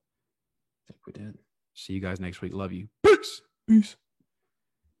 I think we did. See you guys next week. Love you. Peace.